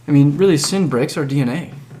 I mean, really, sin breaks our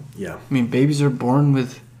DNA. Yeah. I mean, babies are born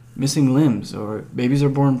with missing limbs, or babies are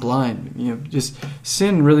born blind. Just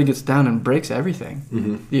sin really gets down and breaks everything.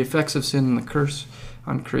 Mm-hmm. The effects of sin and the curse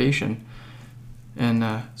on creation.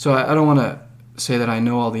 And so I don't want to say that I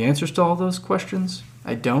know all the answers to all those questions.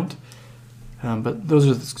 I don't. But those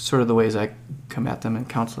are sort of the ways I come at them in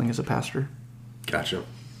counseling as a pastor. Gotcha.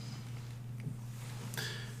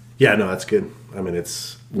 Yeah, no, that's good. I mean,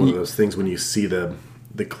 it's one of those things when you see the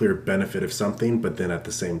clear benefit of something, but then at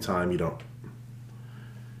the same time, you don't.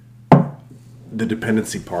 The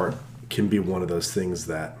dependency part can be one of those things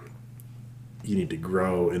that you need to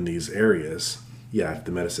grow in these areas. Yeah, if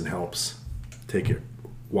the medicine helps, take it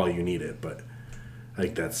while you need it. But I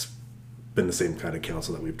think that's been the same kind of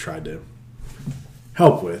counsel that we've tried to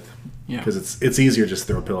help with. Yeah. Because it's easier just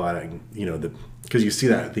to throw a pill at it. Because you see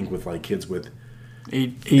that, I think, with like kids with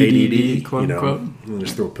ADD, quote unquote. And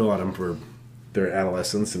just throw a pill at them for their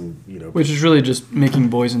adolescence, and which is really just making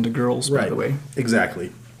boys into girls, right. By the way.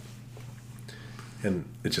 Exactly. And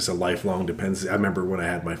it's just a lifelong dependency. I remember when I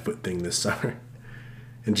had my foot thing this summer,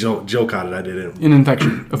 and Jill caught it. I didn't. An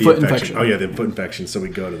infection, a foot infection. Oh yeah, the foot infection. So we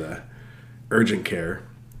go to the urgent care,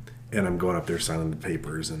 and I'm going up there signing the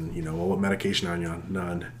papers, and well, what medication are you on?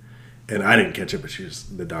 None. And I didn't catch it, but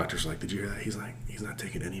the doctor's like, "Did you hear that?" He's like, "He's not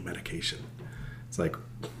taking any medication." It's like,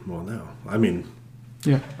 well, no. I mean,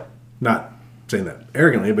 yeah. Not saying that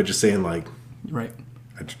arrogantly, but just saying like, right.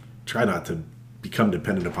 I try not to become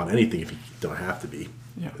dependent upon anything if you don't have to be.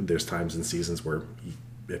 Yeah. There's times and seasons where,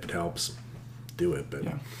 if it helps, do it. But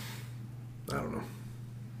I don't know.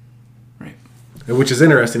 Right. And which is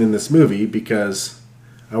interesting in this movie because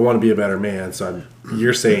I want to be a better man. So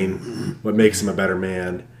you're saying what makes him a better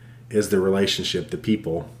man is the relationship, the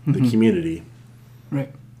people, the community.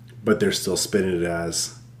 Right. But they're still spinning it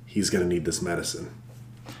as he's going to need this medicine.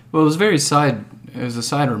 Well, it was a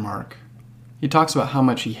side remark. He talks about how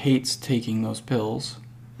much he hates taking those pills.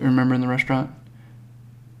 You remember in the restaurant?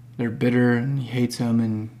 They're bitter and he hates them.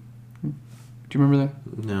 And do you remember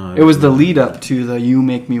that? No. It was the lead up to the "you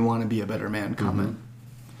make me want to be a better man" comment.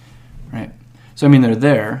 Right. So, I mean, they're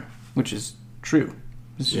there, which is true.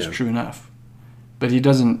 It's just true enough. But he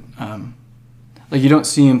doesn't, you don't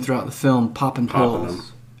see him throughout the film popping pills. Them.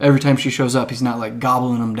 Every time she shows up, he's not like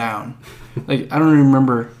gobbling them down. I don't even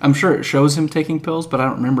remember. I'm sure it shows him taking pills, but I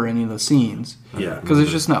don't remember any of the scenes. Yeah. Because it's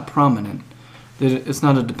just not prominent. It's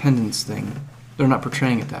not a dependence thing. They're not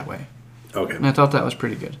portraying it that way. Okay. And I thought that was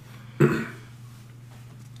pretty good.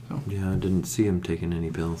 Yeah, I didn't see him taking any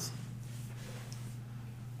pills.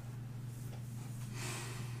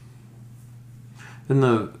 And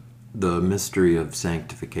the mystery of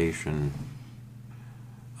sanctification.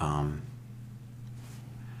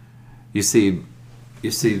 You see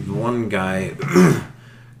one guy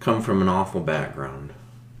come from an awful background.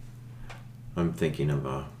 I'm thinking of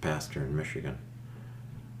a pastor in Michigan.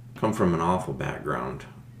 come from an awful background,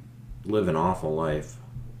 live an awful life,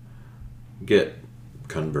 get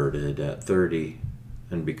converted at 30,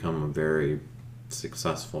 and become a very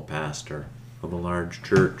successful pastor of a large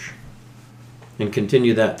church, and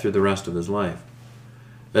continue that through the rest of his life.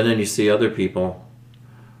 And then you see other people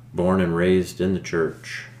born and raised in the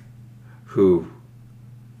church who,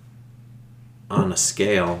 on a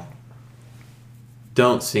scale,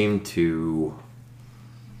 don't seem to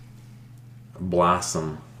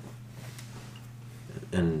blossom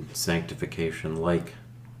in sanctification like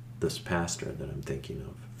this pastor that I'm thinking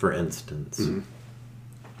of, for instance. Mm-hmm.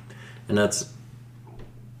 And that's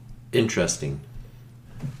interesting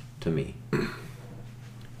to me,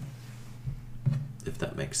 if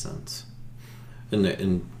that makes sense.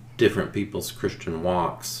 In different people's Christian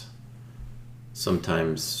walks,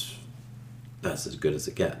 sometimes that's as good as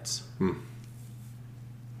it gets.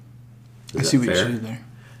 I see what you're saying there.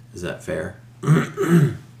 Is that fair?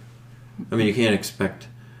 I mean, you can't expect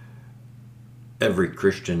every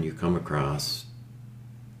Christian you come across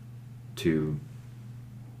to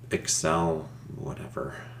excel,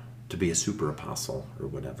 whatever, to be a super apostle or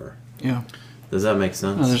whatever. Yeah. Does that make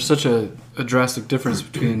sense? There's such a drastic difference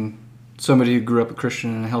between somebody who grew up a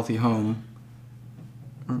Christian in a healthy home.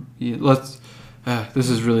 This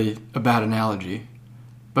is really a bad analogy,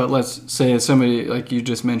 but let's say somebody, like you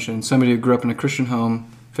just mentioned, somebody who grew up in a Christian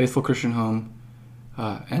home, faithful Christian home,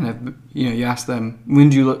 and you ask them, when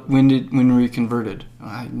were you converted?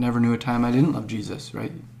 I never knew a time I didn't love Jesus.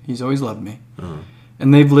 Right? He's always loved me. Uh-huh.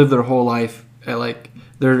 And they've lived their whole life at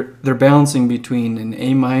they're balancing between an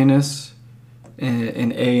A-,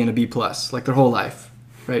 an A, and a B+, like their whole life,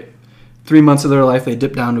 right? 3 months of their life they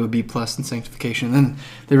dip down to a B+ in sanctification, and then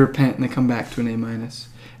they repent and they come back to an A-. And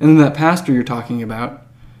then that pastor you're talking about,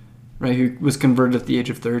 right, who was converted at the age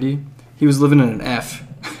of 30, he was living in an F.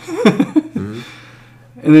 Mm-hmm.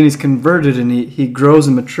 And then he's converted and he grows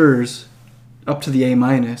and matures up to the A-,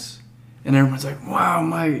 and everyone's like, wow,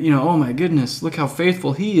 oh my goodness, look how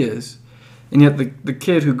faithful he is. And yet the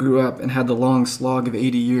kid who grew up and had the long slog of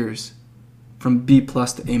 80 years from B+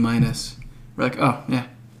 to A-, we're like, oh yeah,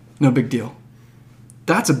 no big deal.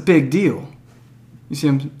 That's a big deal. You see,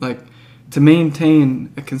 I'm like, to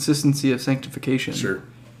maintain a consistency of sanctification, sure,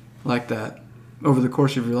 like that over the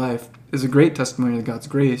course of your life is a great testimony of God's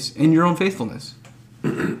grace and your own faithfulness.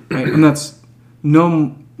 Right? And that's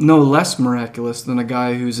no less miraculous than a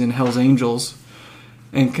guy who's in Hell's Angels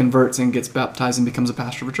and converts and gets baptized and becomes a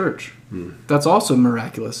pastor of a church. That's also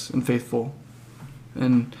miraculous and faithful.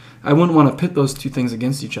 And I wouldn't want to pit those two things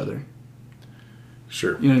against each other.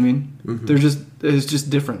 Sure. You know what I mean? Mm-hmm. It's just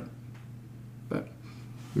different. But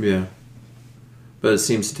yeah. But it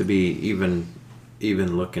seems to be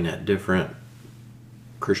even looking at different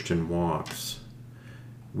Christian walks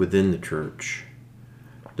within the church,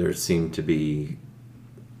 there seem to be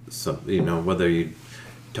some, whether you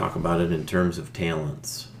talk about it in terms of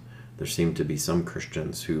talents, there seem to be some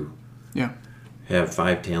Christians who have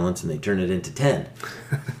 5 talents and they turn it into 10.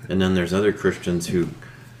 And then there's other Christians who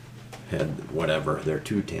had their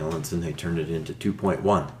 2 talents and they turned it into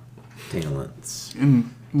 2.1 talents.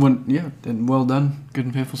 And well done, good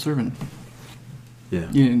and faithful servant. Yeah.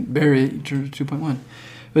 You didn't bury it, you turned it to 2.1.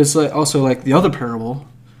 But it's also like the other parable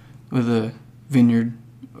with a vineyard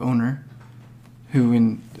owner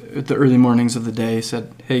who at the early mornings of the day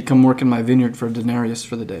said, hey, come work in my vineyard for a denarius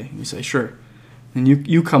for the day. And you say, sure. And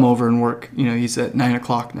you come over and work. He's at 9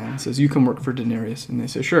 o'clock now. He says, you come work for a denarius. And they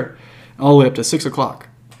say, sure. All the way up to 6 o'clock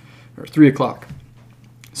or 3 o'clock.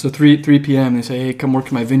 So 3 p.m. they say, hey, come work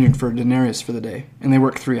in my vineyard for a denarius for the day. And they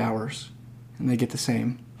work 3 hours. And they get the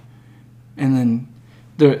same. And then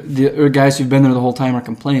the guys who've been there the whole time are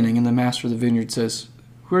complaining. And the master of the vineyard says,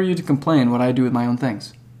 who are you to complain what I do with my own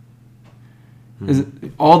things?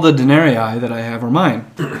 All the denarii that I have are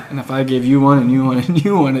mine. And if I gave you one and you one and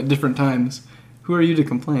you one at different times, who are you to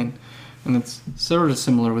complain? And it's sort of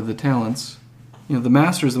similar with the talents. The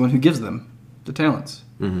master is the one who gives them the talents.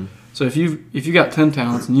 Mm-hmm. So if you got 10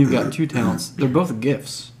 talents and you've got 2 talents, they're both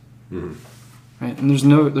gifts. Mm-hmm. Right? And there's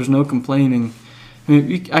no complaining. I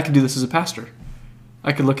mean, I could do this as a pastor.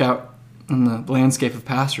 I could look out on the landscape of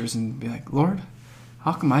pastors and be like, Lord,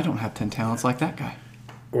 how come I don't have 10 talents like that guy?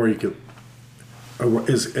 Or you could...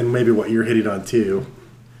 and maybe what you're hitting on too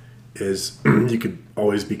is you could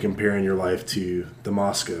always be comparing your life to the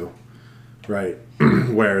Moscow, right?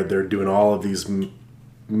 Where they're doing all of these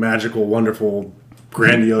magical, wonderful,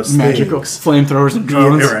 grandiose magical things. Flamethrowers and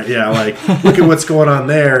drones. Yeah, right, yeah, like look at what's going on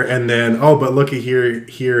there, and then but look at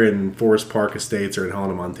here in Forest Park Estates or in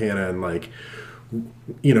Helena, Montana, and like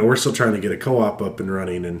we're still trying to get a co-op up and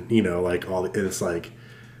running, and like and it's like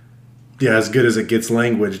yeah, as good as it gets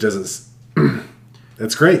language doesn't...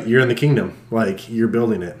 That's great. You're in the kingdom. Like, you're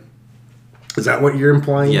building it. Is that what you're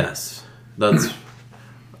implying? Yes. That's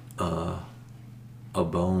a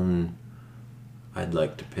bone I'd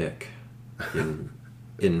like to pick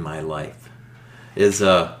in my life. Is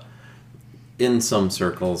in some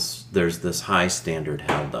circles, there's this high standard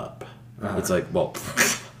held up. It's like, well,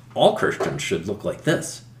 all Christians should look like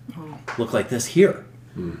this. Look like this here.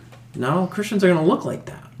 Not all Christians are going to look like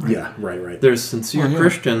that. Right? Yeah, right. There's sincere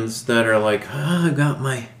Christians that are like, I got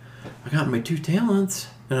my 2 talents,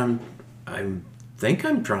 and I think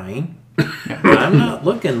I'm trying, but I'm not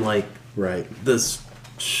looking like this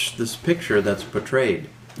picture that's portrayed.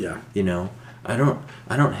 Yeah, you know, I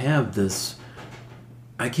don't have this.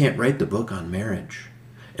 I can't write the book on marriage,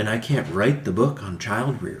 and I can't write the book on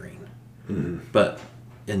child rearing. But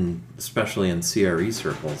especially in CRE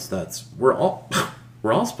circles, we're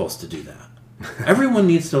all supposed to do that. Everyone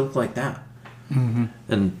needs to look like that.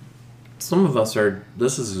 And some of us are.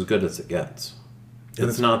 This is as good as it gets.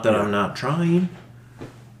 It's not that I'm not trying.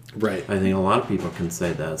 Right. I think a lot of people can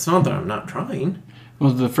say that. It's not that I'm not trying.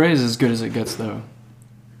 Well, the phrase "as good as it gets," though,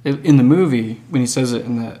 in the movie, when he says it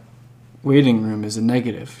in that waiting room, is a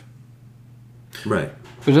negative. Right.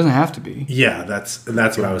 But it doesn't have to be. Yeah, that's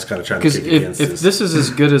what I was kind of trying to kick against. Because if this is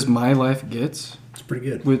as good as my life gets, it's pretty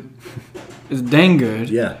good. It's dang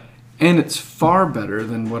good. Yeah. And it's far better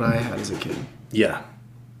than what I had as a kid. Yeah.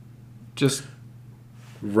 Just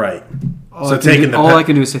right. All I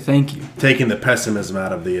can do is say thank you. Taking the pessimism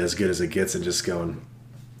out of the as good as it gets and just going,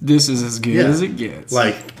 this is as good as it gets.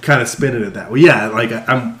 Like kind of spinning it that way. Yeah, like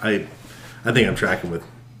I think I'm tracking with.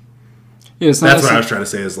 Yeah, it's not that's what I was trying to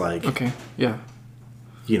say is like, okay, yeah.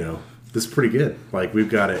 You know, this is pretty good. Like we've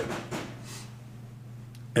got it,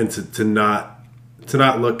 and to not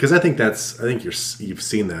look, because I think you've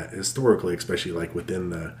seen that historically, especially like within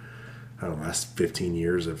the last 15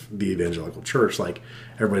 years of the evangelical church. Like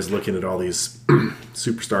everybody's looking at all these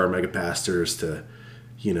superstar mega pastors to,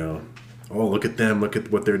 you know, oh, look at them, look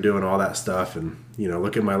at what they're doing, all that stuff, and you know,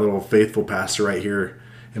 look at my little faithful pastor right here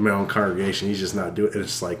in my own congregation. He's just not doing it.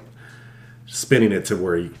 It's like spinning it to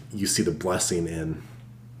where you see the blessing in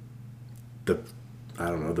the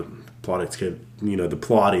plaudits, you know, the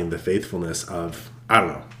plodding, the faithfulness of, I don't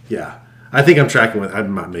know. Yeah. I think I'm tracking with,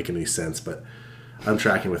 I'm not making any sense, but I'm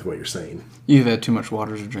tracking with what you're saying. You've had too much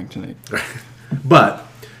water to drink tonight. But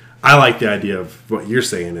I like the idea of what you're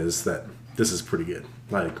saying is that this is pretty good.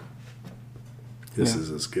 Like, this is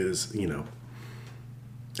as good as, you know,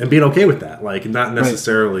 and being okay with that. Like, not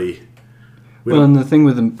necessarily. Right. Well, and the thing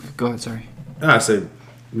with them, go ahead, sorry. I say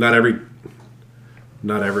not every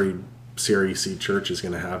CREC church is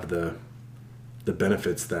going to have the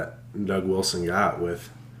benefits that Doug Wilson got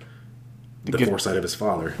with the foresight of his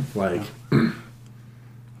father. Like, well,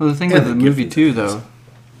 the thing with the movie too, though,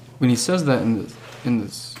 when he says that in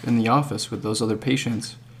the office with those other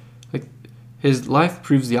patients, like his life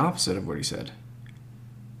proves the opposite of what he said.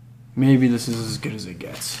 Maybe this is as good as it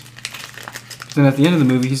gets. But then at the end of the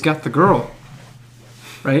movie, he's got the girl,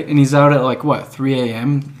 right? And he's out at like what, 3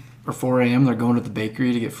 a.m. or 4 a.m. They're going to the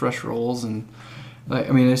bakery to get fresh rolls, and like,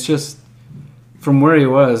 I mean, it's just from where he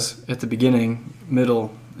was at the beginning,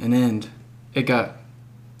 middle, and end. It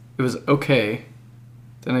was okay.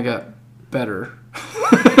 Then it got better.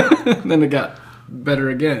 Then it got better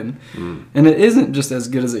again. And it isn't just as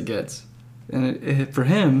good as it gets. And for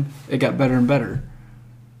him, it got better and better.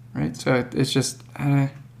 Right? So it's just,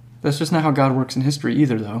 that's just not how God works in history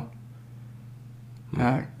either, though.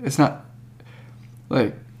 It's not,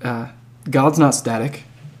 like, God's not static.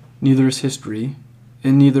 Neither is history.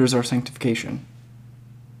 And neither is our sanctification.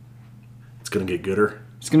 It's going to get gooder.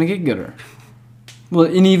 It's going to get gooder. Well,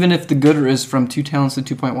 and even if the gooder is from 2 talents to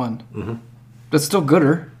 2.1, that's still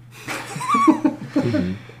gooder.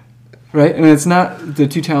 Right? And it's not the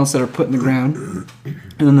 2 talents that are put in the ground,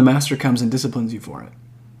 and then the master comes and disciplines you for it.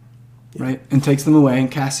 Right? And takes them away and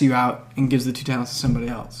casts you out and gives the 2 talents to somebody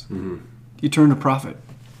else. You turn to profit.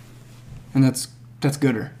 And that's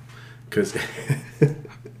gooder. Because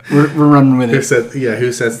we're running with it.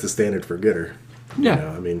 Who sets the standard for gooder? Yeah. You know,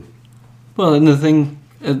 I mean, well, and the thing,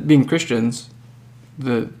 being Christians,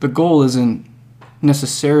 the goal isn't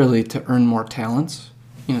necessarily to earn more talents,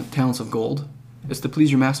 you know, talents of gold. It's to please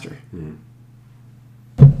your master.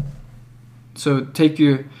 So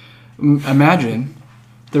imagine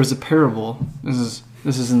there's a parable. This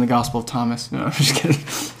is in the Gospel of Thomas. No, I'm just kidding.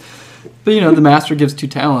 But, you know, the master gives 2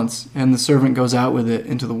 talents, and the servant goes out with it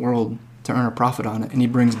into the world to earn a profit on it, and he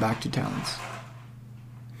brings back 2 talents.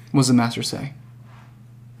 What does the master say?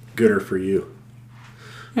 Gooder for you.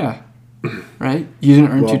 Yeah. right? You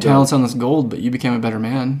didn't earn Well 2 done. talents on this gold, but you became a better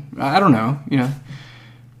man. I don't know.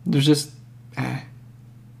 There's just I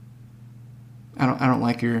don't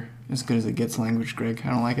like your as good as it gets language, Greg. I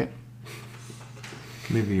don't like it.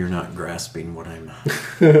 Maybe you're not grasping what I'm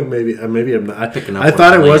maybe I'm not. picking up. I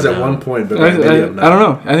thought it what I'm was laying at down. one point, but I maybe I'm not. don't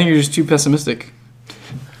know. I think you're just too pessimistic.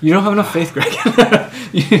 You don't have enough faith, Greg.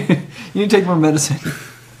 You need to take more medicine.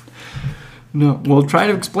 No, well, try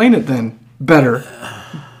to explain it then. Better.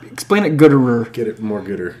 Explain it gooder. Get it more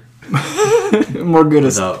gooder. More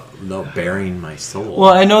goodest. Without bearing my soul.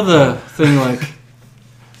 Well, I know the thing, like...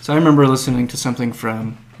 So I remember listening to something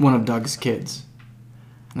from one of Doug's kids.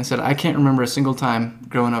 And I said, I can't remember a single time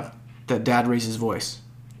growing up that Dad raised his voice.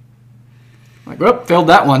 Like, well, failed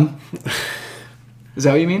that one. Is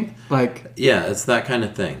that what you mean? Like... Yeah, it's that kind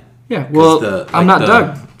of thing. Yeah, well, I'm not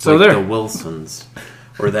Doug, so like there. the Wilsons,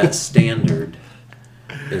 or that standard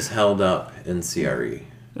is held up in CRE,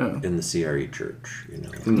 in the CRE church,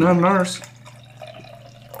 No, nurse.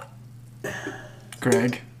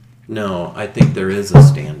 Greg. No, I think there is a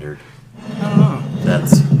standard I don't know.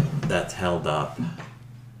 that's held up.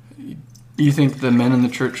 You think the men in the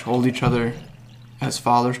church hold each other as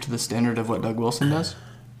fathers to the standard of what Doug Wilson does?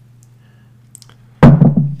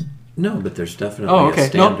 No, but there's definitely a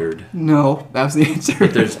standard. No, that was the answer.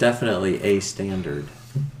 But there's definitely a standard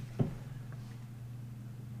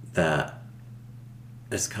that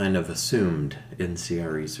is kind of assumed in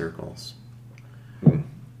CRE circles.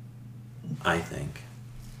 I think.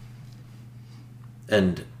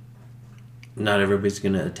 And not everybody's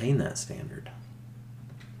going to attain that standard.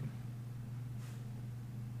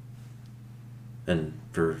 And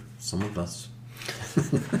for some of us...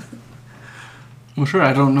 Well, sure,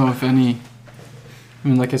 I don't know if any... I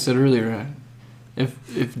mean, like I said earlier,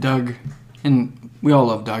 if Doug... And we all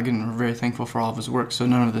love Doug, and we're very thankful for all of his work, so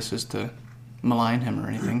none of this is to malign him or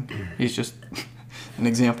anything. He's just an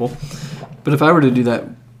example. But if I were to do that,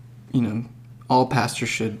 all pastors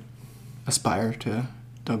should aspire to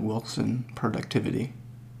Doug Wilson productivity.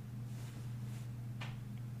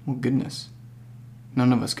 Well, goodness.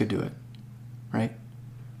 None of us could do it, right?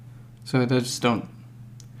 So I just don't...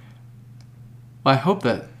 Well, I hope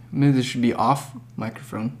that... Maybe this should be off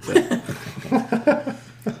microphone. But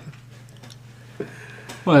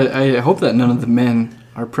well, I hope that none of the men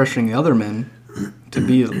are pressuring the other men to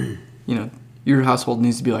be, your household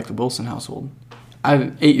needs to be like the Wilson household.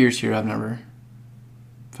 I've 8 years here, I've never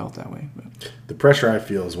felt that way. But The pressure I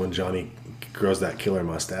feel is when Johnny grows that killer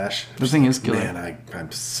mustache. the thing is killer. Man,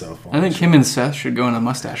 I'm so fond. I think him and Seth should go in a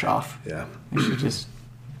mustache off. Yeah. They should just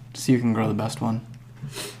see who can grow the best one.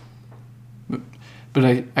 But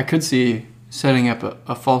I could see setting up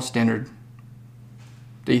a false standard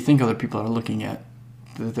that you think other people are looking at,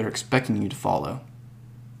 that they're expecting you to follow.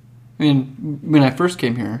 I mean, when I first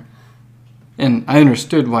came here, and I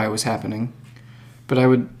understood why it was happening, but I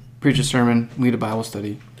would preach a sermon, lead a Bible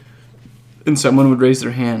study, and someone would raise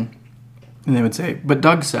their hand, and they would say, but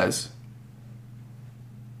Doug says.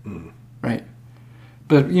 Right?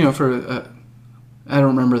 But, I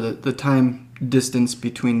don't remember the time distance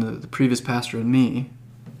between the previous pastor and me,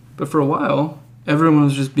 but for a while, everyone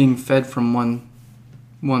was just being fed from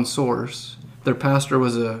one source. Their pastor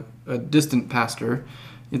was a distant pastor.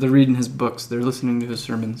 They're reading his books. They're listening to his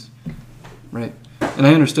sermons. Right? And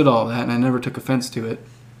I understood all of that, and I never took offense to it.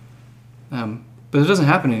 But it doesn't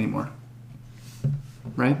happen anymore.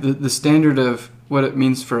 Right? The standard of what it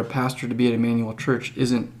means for a pastor to be at Emmanuel Church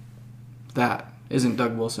isn't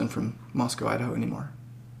Doug Wilson from Moscow, Idaho anymore.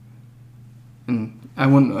 And I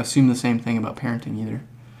wouldn't assume the same thing about parenting either.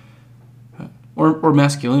 Or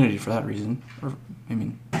masculinity for that reason.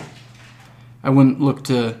 I wouldn't look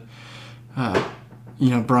to,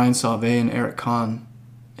 Brian Salve and Eric Kahn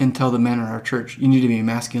and tell the men in our church, you need to be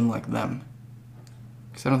masculine like them.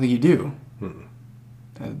 Because I don't think you do.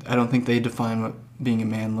 I don't think they define what being a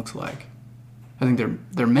man looks like. I think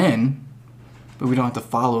they're men, but we don't have to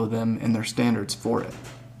follow them and their standards for it.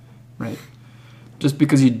 Right? Just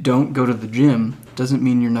because you don't go to the gym doesn't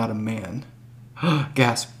mean you're not a man.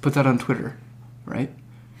 Gasp. Put that on Twitter. Right?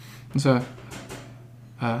 And so,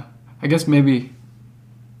 I guess maybe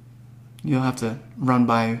you'll have to run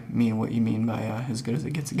by me what you mean by as good as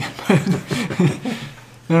it gets again.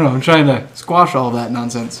 No, I'm trying to squash all of that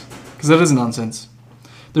nonsense. Because that is nonsense.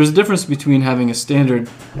 There's a difference between having a standard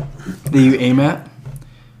that you aim at,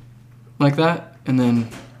 like that, and then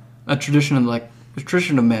a tradition of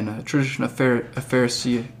men, a tradition of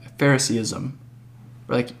Phariseeism.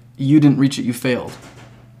 Like, you didn't reach it, you failed.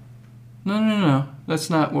 No. That's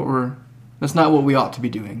not what we ought to be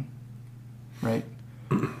doing. Right?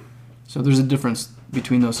 So there's a difference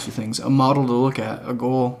between those two things. A model to look at, a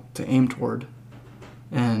goal to aim toward,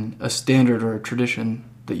 and a standard or a tradition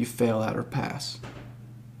that you fail at or pass.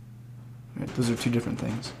 Right? Those are two different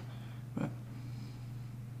things. But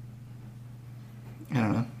I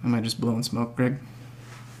don't know. Am I just blowing smoke, Greg?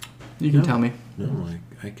 You can tell me. No,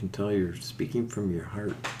 I can tell you're speaking from your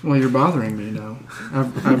heart. Well, you're bothering me now.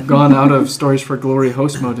 I've gone out of Stories for Glory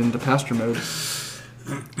host mode into pastor mode.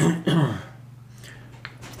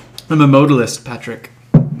 I'm a modalist, Patrick.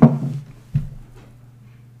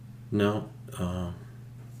 No.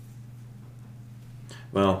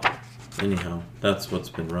 Well, anyhow, that's what's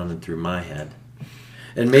been running through my head.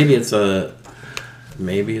 And maybe it's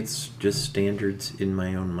just standards in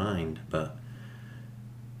my own mind, but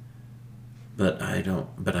I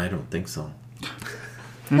don't think so.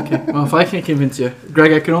 Okay. Well, if I can't convince you,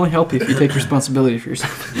 Greg, I can only help you if you take responsibility for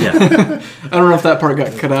yourself. Yeah. I don't know if that part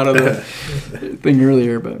got cut out of the thing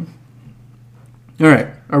earlier, but all right.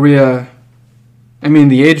 Are we? I mean,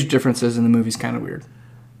 the age differences in the movie's kind of weird.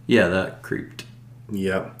 Yeah, that creeped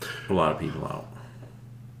Yep. a lot of people out.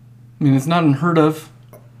 I mean, it's not unheard of.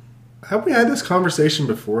 Have we had this conversation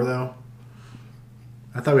before, though?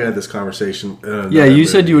 I thought we had this conversation. Yeah, you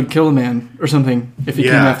said you would kill a man or something if he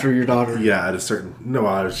came after your daughter. Yeah, at a certain... No,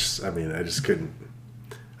 I just couldn't...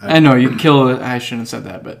 I know, you'd kill... I shouldn't have said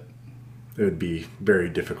that, but... It would be very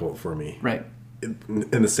difficult for me. Right. In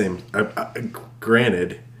the same...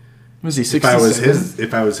 granted... Was he 67?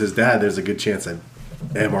 If I was his dad, there's a good chance I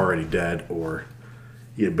am already dead, or...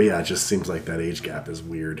 Yeah, but yeah, it just seems like that age gap is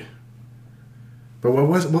weird. But what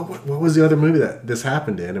was the other movie that this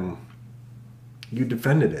happened in, and you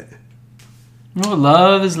defended it? Oh,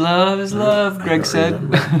 love is love is love, Greg said.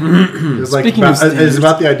 It was like it's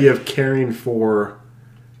about the idea of caring for,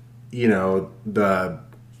 your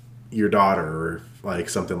daughter or like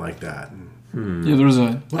something like that. Yeah, there was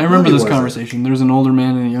I remember this conversation. There was an older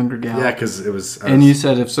man and a younger gal. Yeah, because it was. And you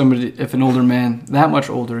said if an older man that much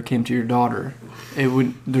older came to your daughter,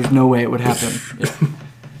 there's no way it would happen. Yeah.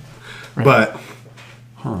 Right. But.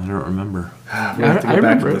 Oh, I don't remember. We have to go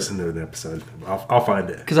back and listen to an episode. I'll find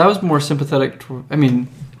it. Because I was more sympathetic I mean,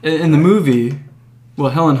 in the movie,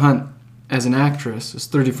 well, Helen Hunt, as an actress, is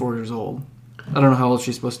 34 years old. I don't know how old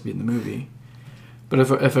she's supposed to be in the movie. But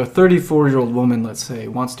if a 34-year-old woman, let's say,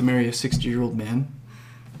 wants to marry a 60-year-old man,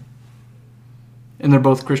 and they're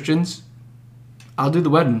both Christians, I'll do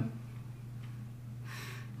the wedding.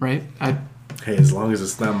 Right? Hey, as long as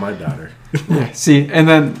it's not my daughter. Yeah, see, and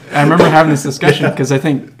then I remember having this discussion because I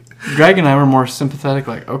think Greg and I were more sympathetic,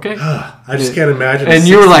 like, okay. I just can't imagine and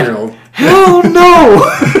you were like, hell no!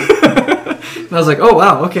 And I was like, oh,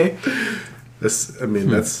 wow, okay. That's,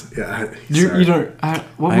 yeah. You don't,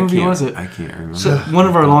 what movie was it? I can't remember. So one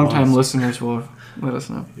of our longtime listeners will let us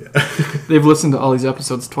know. Yeah. They've listened to all these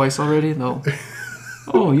episodes twice already. You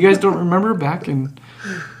guys don't remember back in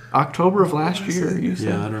October of last year? You said.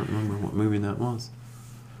 Yeah, I don't remember what movie that was.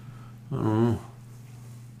 I don't know.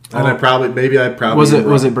 And I probably was it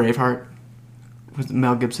Braveheart? Was it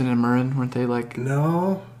Mel Gibson and Murren? Weren't they like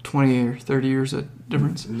 20 or 30 years of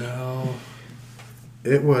difference? No,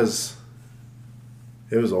 it was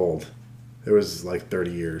old. It was like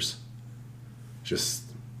 30 years. Just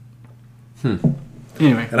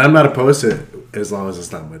anyway. And I'm not opposed to it as long as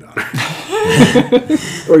it's not my daughter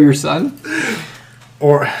or your son.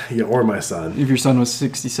 Or my son. If your son was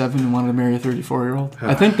 67 and wanted to marry a 34-year-old.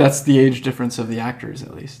 I think that's the age difference of the actors,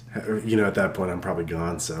 at least. At that point, I'm probably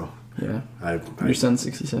gone, so... Yeah. Your son's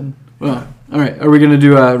 67. Well, all right. Are we going to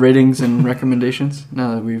do ratings and recommendations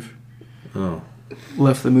now that we've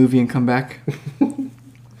left the movie and come back?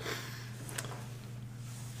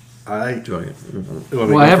 I have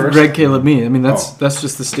Greg, Caleb, me. I mean, that's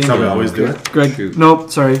just the standard. That's how we always do it? Greg, nope,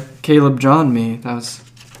 sorry. Caleb, John, me. That was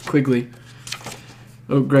Quigley.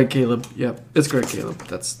 Oh, Greg, Caleb. Yep, it's Greg, Caleb.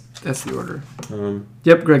 That's the order.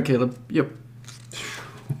 Yep, Greg, Caleb. Yep.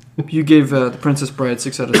 You gave The Princess Bride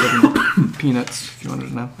 6 out of 7 peanuts, if you wanted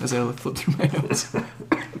to know, as I flipped through my notes.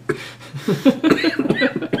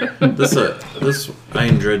 I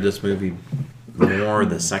enjoyed this movie more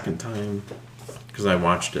the second time because I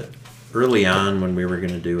watched it early on when we were going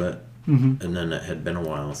to do it, and then it had been a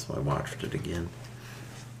while, so I watched it again.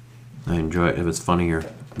 I enjoyed it. It was funnier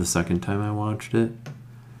the second time I watched it.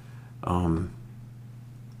 I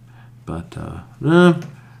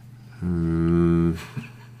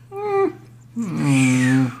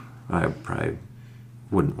probably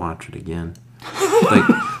wouldn't watch it again. Like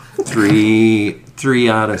 3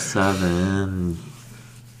 out of 7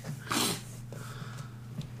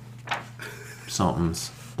 somethings.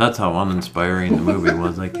 That's how uninspiring the movie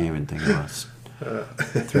was. I can't even think of it.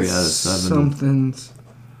 3 out of 7 somethings.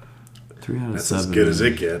 3 out of That's 7. as good as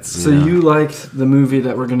it gets. So you liked the movie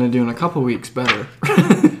that we're gonna do in a couple weeks better?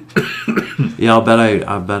 Yeah, I'll bet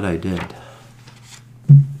I did.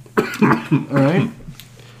 All right.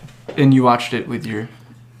 And you watched it with your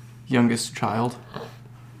youngest child?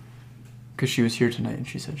 Because she was here tonight and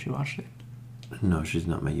she said she watched it. No, she's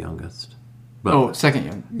not my youngest. But, Oh, second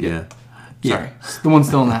young. yeah. Sorry. The one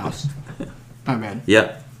still in the house. My bad.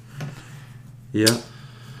 Yep. Yep.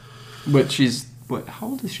 But she's, what, how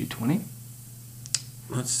old is she? 20?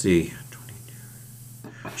 Let's see.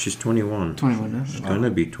 22. She's 21. 21 now. She's gonna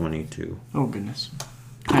be 22. Oh, goodness.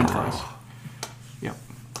 Time flies. Yep.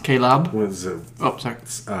 Caleb? What is it? Oh, sorry.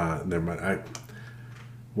 Never mind.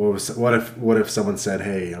 What if someone said,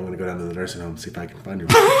 "Hey, I'm going to go down to the nursing home see if I can find your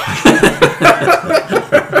mom."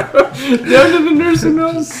 Down to the nursing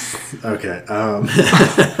home. Okay.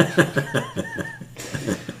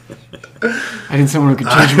 I need someone who could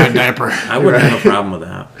change my diaper. I wouldn't have a problem with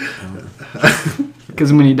that.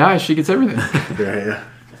 Because when he dies, she gets everything. Yeah.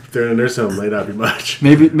 If they're in a nursing home, may not be much.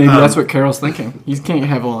 Maybe that's what Carol's thinking. He can't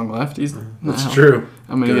have long left. That's true.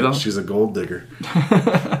 I'm gonna get off. She's a gold digger.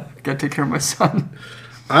 Gotta take care of my son.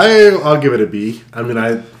 I'll give it a B. I mean,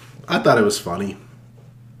 I thought it was funny.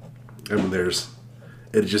 I mean, it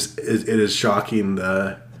is shocking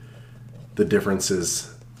the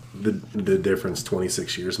differences, the difference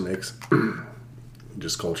 26 years makes,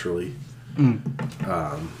 just culturally.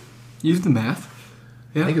 Use the math.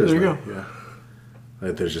 Yeah, I think it was there you right. go. Yeah,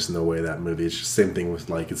 like, there's just no way that movie. It's just same thing with,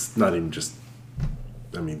 like, it's not even just.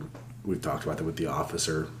 I mean, we've talked about that with The Office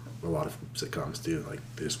or a lot of sitcoms too. Like,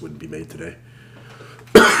 they just wouldn't be made today.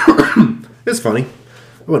 It's funny.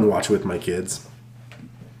 I wouldn't watch it with my kids.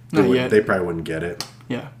 Not yet. They probably wouldn't get it.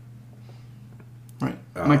 Yeah. Right.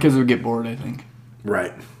 My kids would get bored, I think.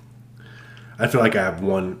 Right. I feel like I have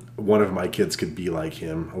one of my kids could be like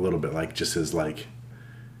him, a little bit like just his, like,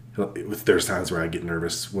 there's times where I get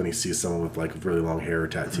nervous when he sees someone with, like, really long hair or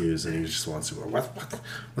tattoos and he just wants to go,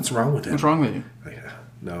 what's wrong with him? What's wrong with you? Like,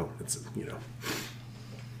 no, it's,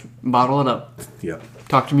 Bottle it up. Yep.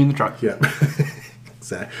 Talk to me in the truck. Yep.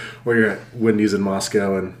 Exactly. Or you're at Wendy's in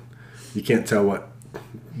Moscow and you can't tell what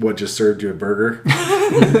just served you a burger.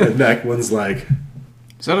 And that one's like,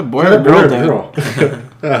 is that a boy or a girl, Dad?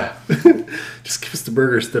 Just give us the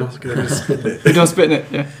burgers. They don't spit in it. They don't spit in it,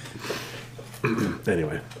 yeah.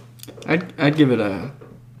 Anyway. I'd give it a...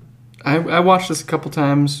 I watched this a couple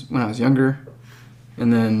times when I was younger,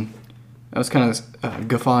 and then I was kind of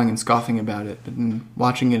guffawing and scoffing about it. But then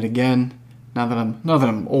watching it again, now that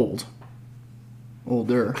I'm older,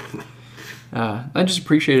 I just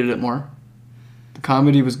appreciated it more. The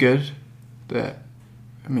comedy was good.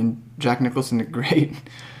 Jack Nicholson did great.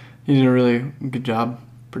 He did a really good job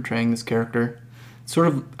portraying this character. Sort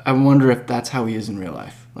of, I wonder if that's how he is in real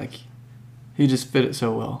life. Like, he just fit it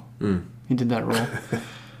so well. He did that role.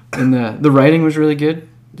 And the writing was really good.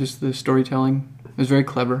 Just the storytelling was very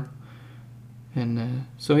clever. And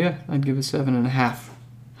so, yeah, I'd give it 7.5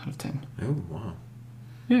 out of 10. Oh, wow.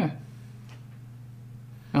 Yeah.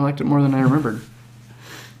 I liked it more than I remembered.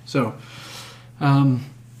 So,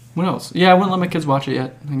 what else? Yeah, I wouldn't let my kids watch it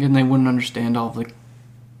yet. Again, they wouldn't understand all of the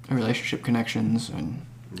relationship connections. And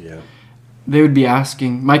Yeah. they would be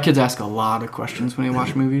asking... My kids ask a lot of questions when they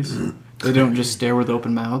watch movies. They don't just stare with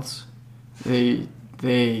open mouths. They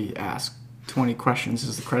ask 20 questions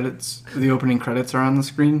as the opening credits are on the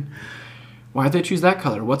screen. Why'd they choose that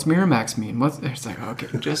color? What's Miramax mean? It's like, okay,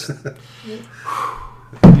 just... yeah.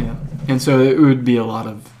 And so it would be a lot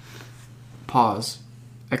of pause,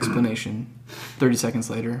 explanation, 30 seconds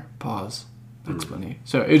later, pause, explanation.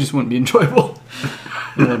 So it just wouldn't be enjoyable.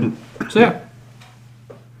 So yeah.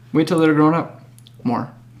 Wait till they're grown up.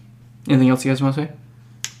 More. Anything else you guys want to say?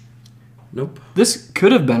 Nope. This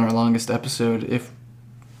could have been our longest episode if...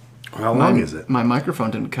 How long is it? My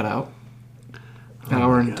microphone didn't cut out.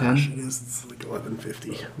 Hour and 10. It is. It's like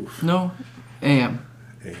 11:50. Oof. No, AM.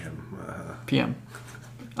 AM. PM.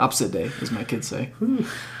 Opposite day, as my kids say.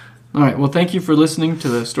 All right, well, thank you for listening to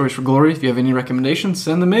the Stories for Glory. If you have any recommendations,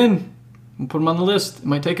 send them in. We'll put them on the list. It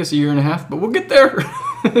might take us 1.5 years, but we'll get there.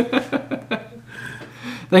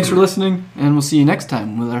 Thanks for listening, and we'll see you next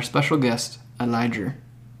time with our special guest, Elijah.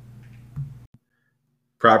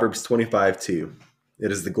 Proverbs 25:2.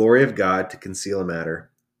 It is the glory of God to conceal a matter,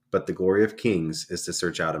 but the glory of kings is to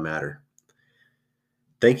search out a matter.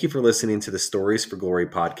 Thank you for listening to the Stories for Glory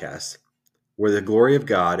podcast, where the glory of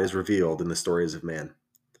God is revealed in the stories of man.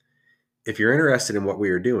 If you're interested in what we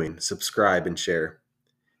are doing, subscribe and share.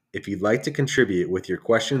 If you'd like to contribute with your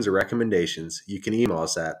questions or recommendations, you can email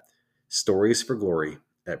us at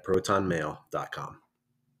storiesforglory@protonmail.com.